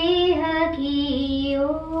देह की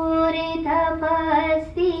ओर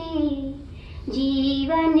तपस्वी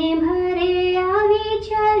जीवन भर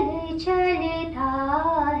अविचल चलता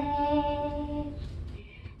है।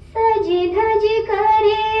 सज धज कर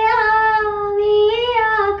आवे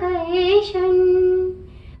आकर्षण,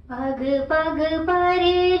 पग पग पर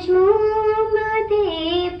झूमते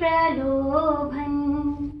प्रलोभन,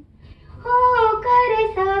 होकर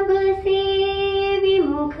सबसे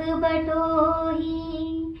विमुख बटोही,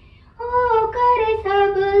 होकर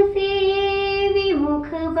सबसे विमुख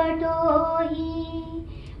बटोही,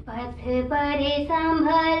 पथ पर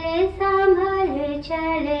संभल संभल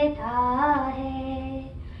चलता है।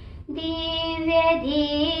 दिव्य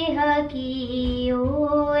देह की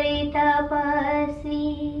ओर तपस्वी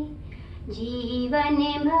जीवन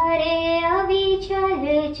भर अविचल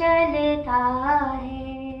चलता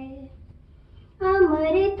है।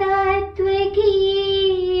 अमर तत्व की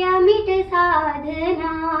अमिट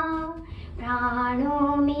साधना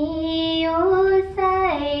प्राणों में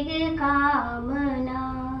उत्सर्ग कामना,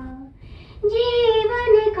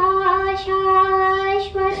 जीवन का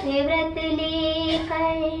शाश्वत व्रत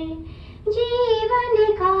लेकर, जीवन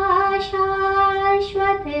का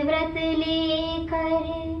शाश्वत व्रत लेकर,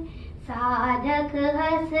 साधक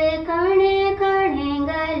हंस कण कण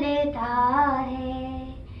गलता है।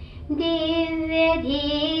 दिव्य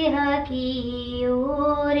देह की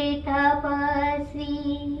ओर तपस्वी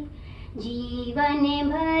जीवन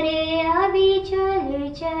भर अविचल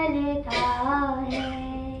चलता है।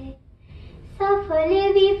 सफल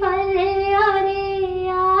विफल अरे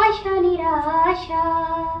आशा निराशा,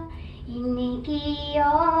 इनकी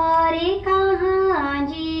और कहाँ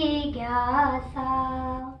जिज्ञासा,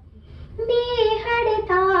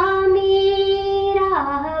 बेहड़ता में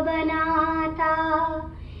राह बनाता,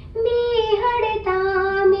 बेहड़ता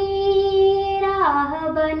में राह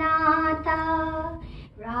बनाता,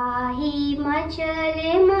 राही मचल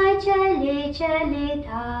मचल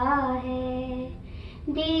चलता है।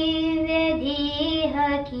 दिव्य देह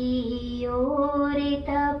की ओर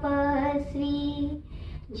तपस्वी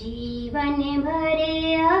जीवन भर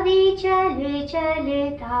अविचल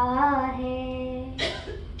चलता है।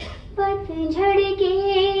 पतझड़ के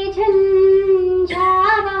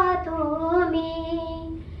झंझावातों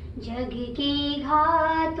में, जग के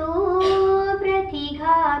घातों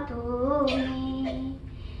प्रतिघातों में,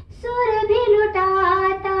 सुर भी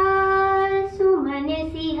लुटाता सुमन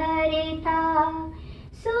सिहरता,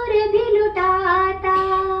 सुर भी लुटाता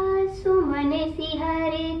सुमन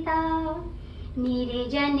सिहरता,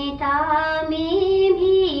 निर्जनता में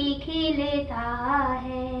भी खिलता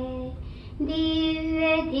है। दिव्य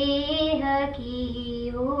देह की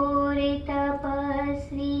ओर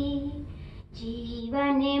तपस्वी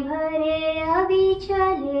जीवन भर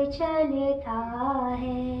अविचल चलता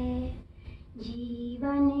है।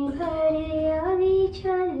 जीवन भर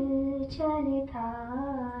अविचल चलता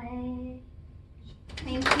है।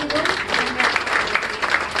 Thank you.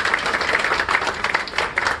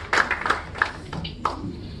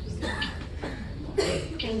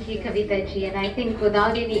 Thank you, Kavita Ji. And I think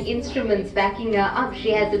without any instruments backing her up,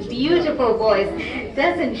 she has a beautiful voice,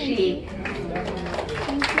 doesn't she?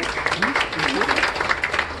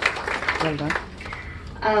 Well done.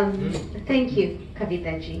 Thank you,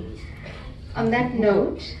 Kavitaji. On that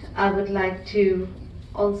note, I would like to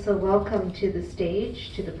also welcome to the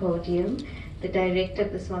stage, to the podium, the Director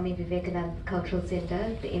of the Swami Vivekananda Cultural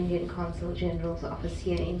Center, the Indian Consul General's office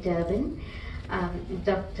here in Durban,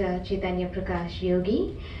 Dr. Chaitanya Prakash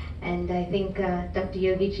Yogi. And I think Dr.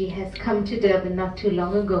 Yogi ji has come to Durban not too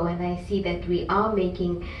long ago, and I see that we are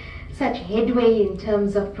making such headway in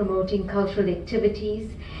terms of promoting cultural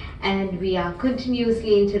activities, and we are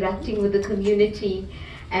continuously interacting with the community.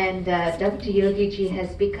 And Dr. Yogi ji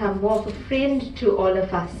has become more of a friend to all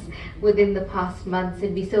of us within the past months,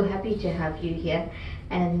 and we're so happy to have you here.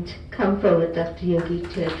 And come forward, Dr. Yogi,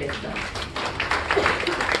 to address us.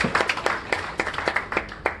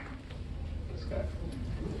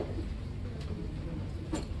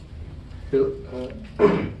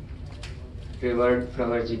 Reward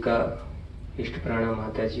प्रवर जी का इष्ट प्राणा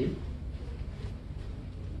माता जी,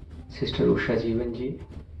 sister Usha जीवन जी,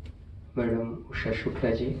 madam Usha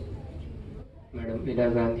Shukla ji, madam इला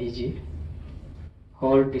Gandhi ji,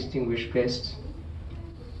 all distinguished guests,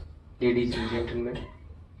 ladies and gentlemen,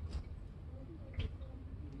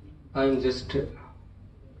 I am just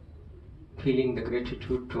feeling the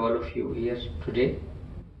gratitude to all of you here today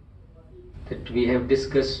that we have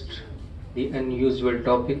discussed the unusual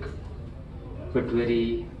topic, but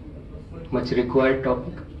very much required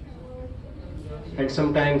topic. And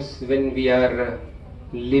sometimes when we are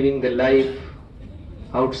living the life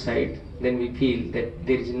outside, then we feel that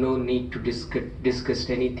there is no need to discuss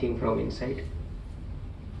anything from inside.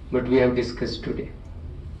 But we have discussed today.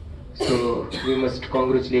 So we must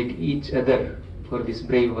congratulate each other for this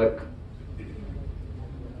brave work.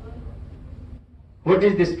 What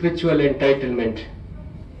is the spiritual entitlement?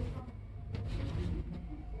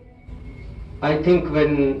 I think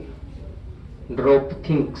when drop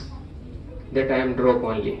thinks that I am drop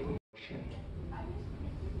only,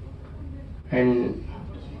 and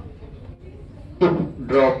if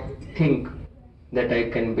drop think that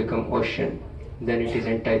I can become ocean, then it is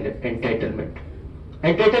entitlement.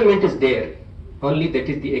 Entitlement is there, only that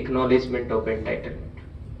is the acknowledgement of entitlement.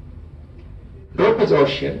 Drop is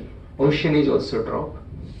ocean, ocean is also drop.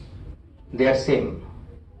 They are same.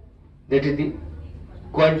 That is the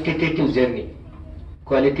quantitative journey.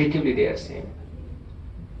 Qualitatively they are same.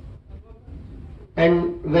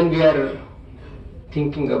 And when we are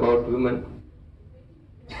thinking about women,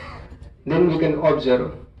 then we can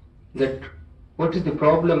observe that what is the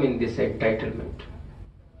problem in this entitlement.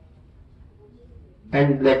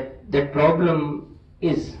 And that problem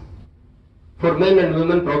is, for men and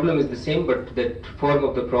women problem is the same, but that form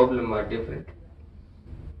of the problem are different.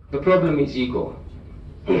 The problem is ego.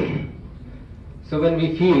 So when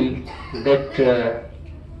we feel that,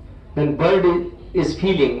 when bird is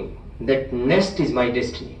feeling that nest is my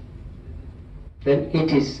destiny, then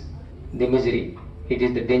it is the misery, it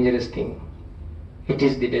is the dangerous thing, it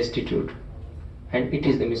is the destitute, and it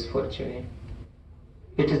is the misfortune.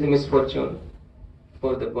 It is the misfortune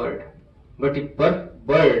for the bird. But if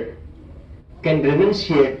bird can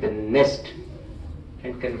renunciate the nest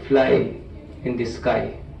and can fly in the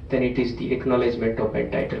sky, then it is the acknowledgement of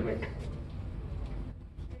entitlement.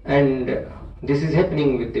 And this is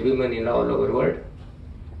happening with the women in all over the world,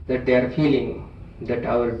 that they are feeling that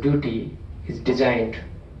our duty is designed,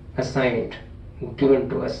 assigned, given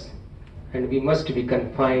to us, and we must be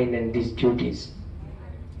confined in these duties,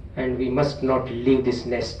 and we must not leave this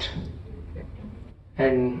nest,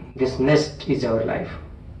 and this nest is our life.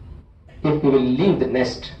 If we will leave the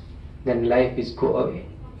nest, then life is go away.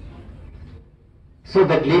 So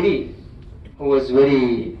that lady who was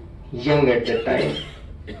very young at that time,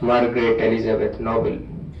 Margaret Elizabeth Noble,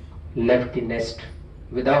 left the nest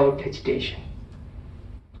without hesitation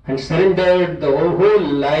and surrendered the whole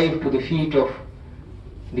life to the feet of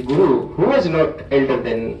the Guru, who was not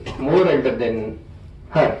more elder than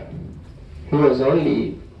her. He was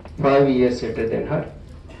only 5 years elder than her.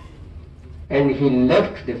 And he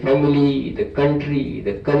left the family, the country,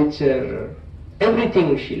 the culture,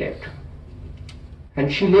 everything she left.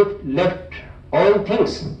 And she left all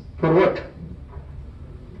things for what?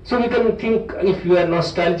 So we can think, if you are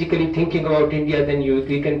nostalgically thinking about India, then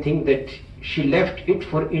we can think that she left it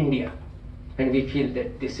for India. And we feel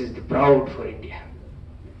that this is the proud for India.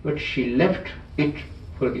 But she left it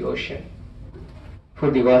for the ocean, for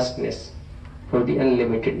the vastness, for the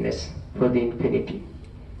unlimitedness, for the infinity.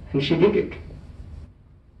 And she did it.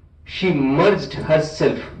 She merged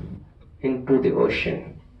herself into the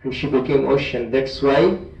ocean, and she became ocean. That's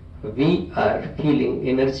why we are feeling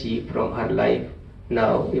energy from her life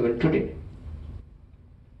now, even today.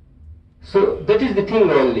 So that is the thing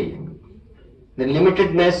only. The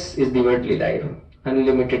limitedness is the worldly life.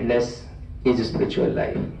 Unlimitedness is spiritual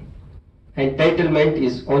life. Entitlement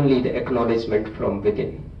is only the acknowledgement from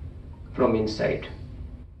within, from inside.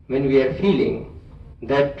 When we are feeling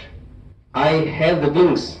that I have the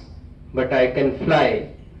wings, but I can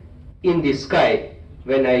fly in the sky,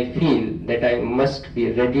 when I feel that I must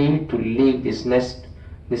be ready to leave this nest,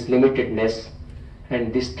 this limitedness,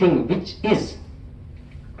 and this thing which is,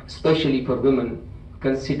 especially for women,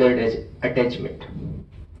 considered as attachment.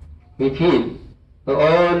 We feel,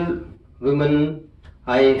 all women,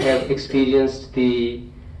 I have experienced the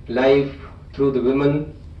life through the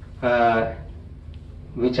women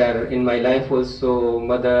which are in my life also,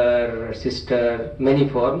 mother, sister, many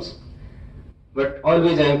forms. But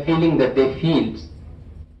always I am feeling that they feel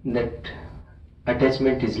that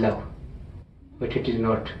attachment is love. But it is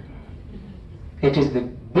not. It is the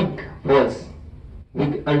big false,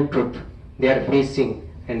 big untruth they are facing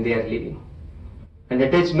and they are living. And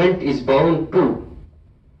attachment is bound to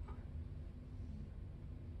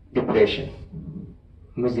depression,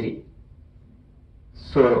 misery,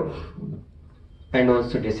 sorrow, and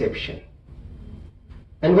also deception.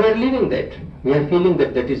 And we are living that. We are feeling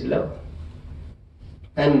that that is love.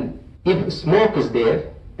 And if smoke is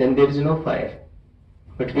there, then there is no fire.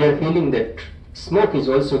 But we are feeling that smoke is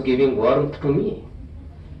also giving warmth to me.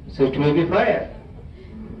 So it may be fire.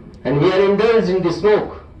 And we are indulged in the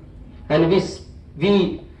smoke. And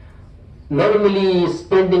we normally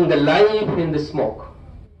spending the life in the smoke.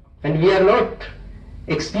 And we are not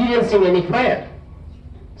experiencing any fire.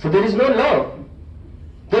 So there is no love.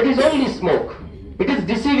 That is only smoke. It is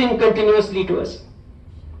deceiving continuously to us.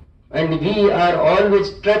 And we are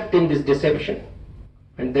always trapped in this deception.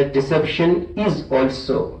 And that deception is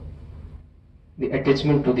also the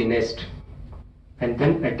attachment to the nest. And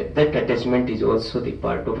then that attachment is also the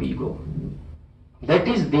part of ego. That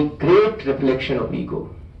is the great reflection of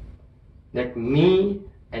ego. That me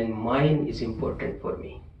and mine is important for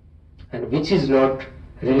me. And which is not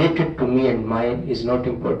related to me and mine is not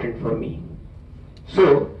important for me.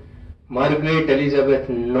 So, Margaret Elizabeth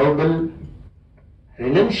Noble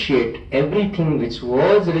renunciated everything which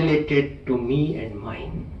was related to me and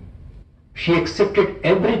mine. She accepted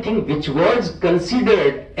everything which was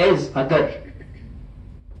considered as other.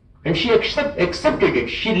 And she accepted it.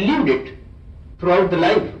 She lived it throughout the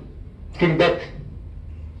life till death.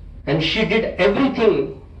 And she did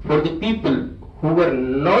everything for the people who were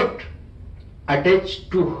not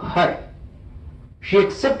attached to her. She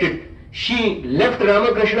accepted. She left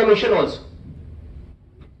Ramakrishna mission also.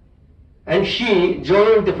 And she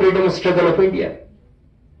joined the freedom struggle of India.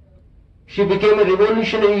 She became a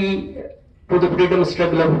revolutionary to the freedom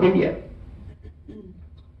struggle of India.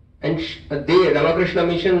 And the Ramakrishna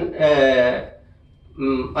mission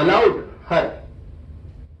allowed her,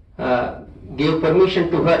 gave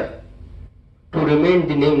permission to her to remain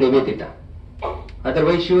the name Nivedita.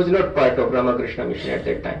 Otherwise she was not part of Ramakrishna mission at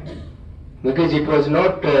that time. Because it was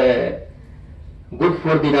not good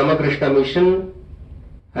for the Ramakrishna mission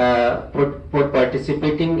for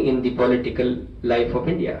participating in the political life of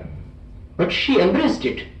India. But she embraced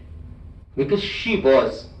it because she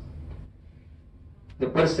was the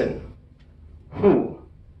person who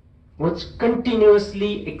was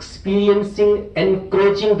continuously experiencing,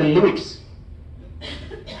 encroaching the limits.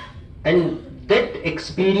 And that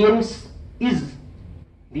experience is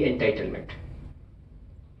the entitlement.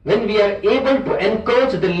 When we are able to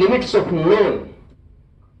encroach the limits of known,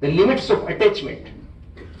 the limits of attachment,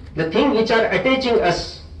 the things which are attaching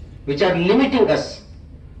us, which are limiting us,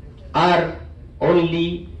 are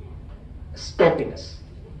only stopping us.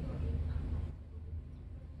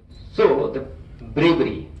 So the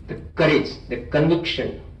bravery, the courage, the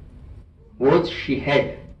conviction which she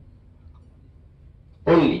had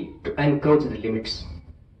only to encroach the limits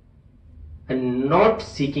and not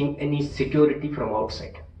seeking any security from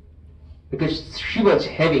outside, because she was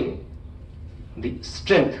having the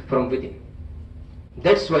strength from within.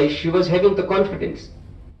 That's why she was having the confidence.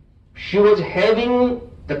 She was having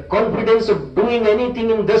the confidence of doing anything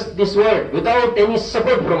in this world without any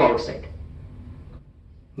support from outside.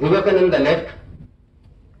 Vivekananda left,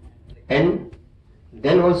 and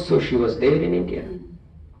then also she was there in India.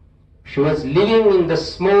 She was living in the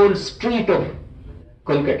small street of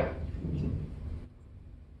Kolkata,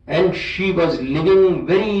 and she was living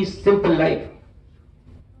very simple life.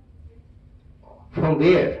 From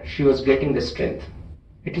where she was getting the strength?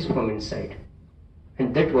 It is from inside.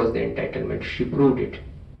 And that was the entitlement. She proved it.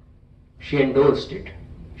 She endorsed it.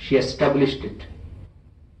 She established it.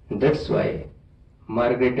 And that's why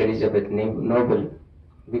Margaret Elizabeth Noble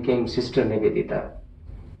became Sister Nivedita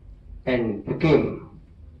and became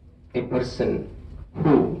a person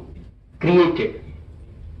who created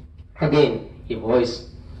again a voice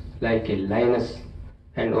like a lioness,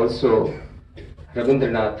 and also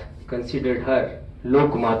Rabindranath considered her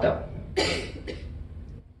Lok Mata,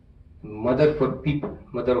 mother for people,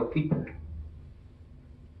 mother of people.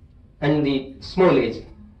 And the small age,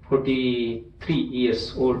 43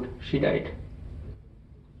 years old, she died.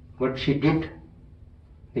 But she did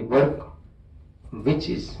the work which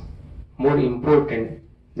is more important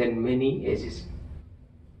than many ages.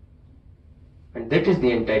 And that is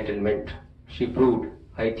the entitlement she proved,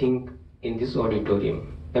 I think, in this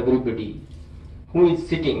auditorium. Everybody who is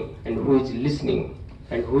sitting and who is listening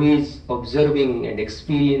and who is observing and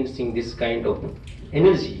experiencing this kind of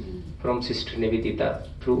energy from Sister Nivedita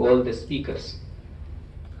through all the speakers,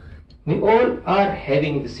 we all are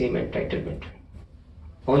having the same entitlement.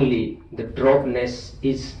 Only the dropness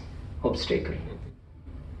is obstacle,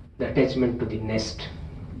 the attachment to the nest.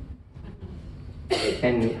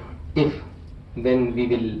 And if when we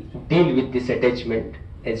will deal with this attachment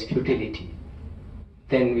as futility,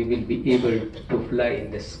 then we will be able to fly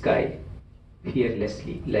in the sky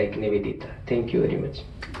fearlessly like Nivedita. Thank you very much.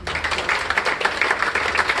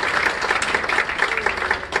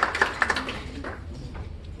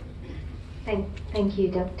 Thank you,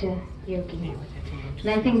 Dr. Yogi. And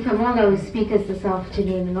I think from all our speakers this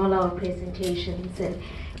afternoon and all our presentations, and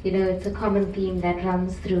it's a common theme that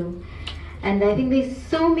runs through. And I think there's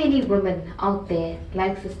so many women out there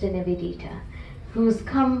like Sister Nivedita who's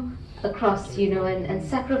come across, and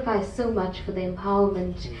sacrificed so much for the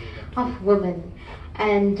empowerment of women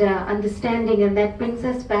and understanding. And that brings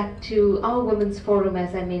us back to our Women's Forum,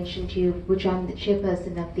 as I mentioned to you, which I'm the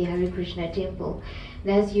chairperson of the Hare Krishna Temple.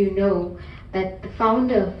 And as you know, that the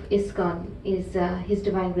founder of ISKCON is His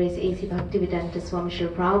Divine Grace A.C. Bhaktivedanta Swami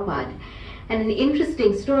Srila Prabhupada. And an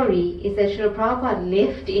interesting story is that Srila Prabhupada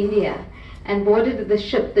left India and boarded the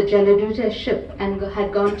ship, the Jaladuta ship, and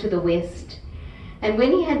had gone to the West. And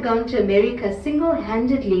when he had gone to America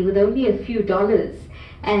single-handedly with only a few dollars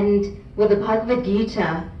and with the Bhagavad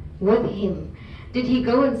Gita with him, did he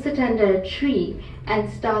go and sit under a tree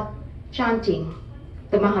and start chanting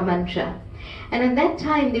the Mahamantra. And at that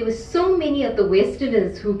time, there were so many of the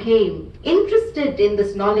Westerners who came interested in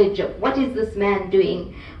this knowledge of what is this man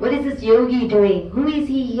doing? What is this yogi doing? Who is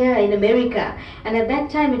he here in America? And at that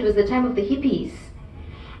time, it was the time of the hippies.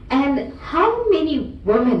 And how many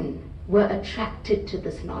women were attracted to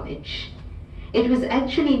this knowledge? It was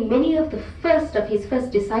actually many of his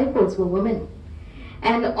first disciples were women.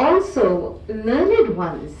 And also learned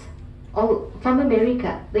ones all from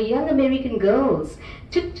America. The young American girls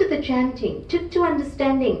took to the chanting, took to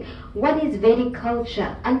understanding what is Vedic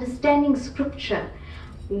culture, understanding scripture.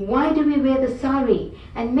 Why do we wear the sari?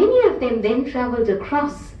 And many of them then traveled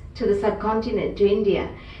across to the subcontinent, to India,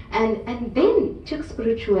 and then took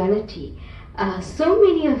spirituality. So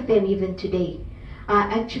many of them even today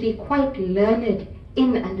are actually quite learned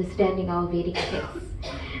in understanding our Vedic texts.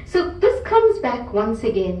 So this comes back once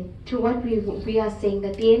again to what we are saying,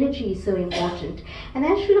 that the energy is so important. And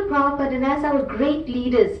as Srila Prabhupada and as our great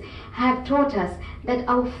leaders have taught us, that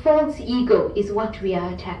our false ego is what we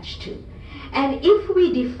are attached to. And if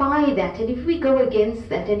we defy that, and if we go against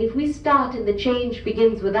that, and if we start and the change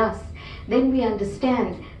begins with us, then we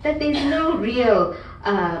understand that there's no real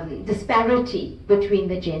disparity between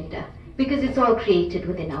the gender, because it's all created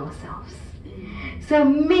within ourselves. So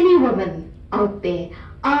many women out there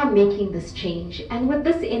are making this change, and with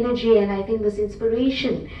this energy and I think this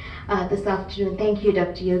inspiration this afternoon, thank you,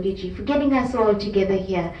 Dr. Yogi Ji, for getting us all together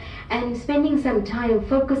here and spending some time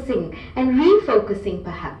focusing and refocusing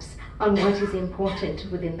perhaps on what is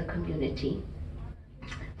important within the community.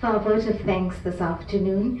 For our vote of thanks this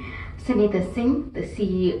afternoon, Sunita Singh, the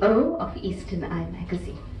CEO of Eastern Eye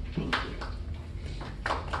Magazine. Thank you.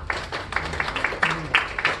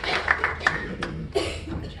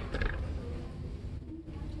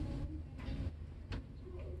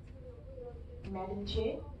 Madam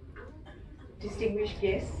Chair, distinguished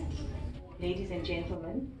guests, ladies and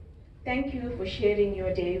gentlemen, thank you for sharing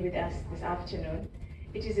your day with us this afternoon.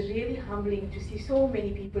 It is really humbling to see so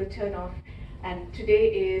many people turn off, and today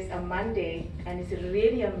is a Monday, and it's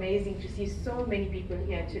really amazing to see so many people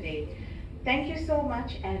here today. Thank you so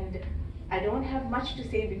much, and I don't have much to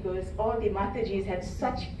say because all the Matajis had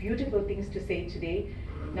such beautiful things to say today.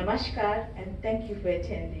 Namaskar, and thank you for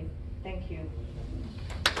attending. Thank you.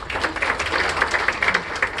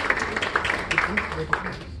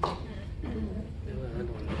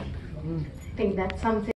 I think that's something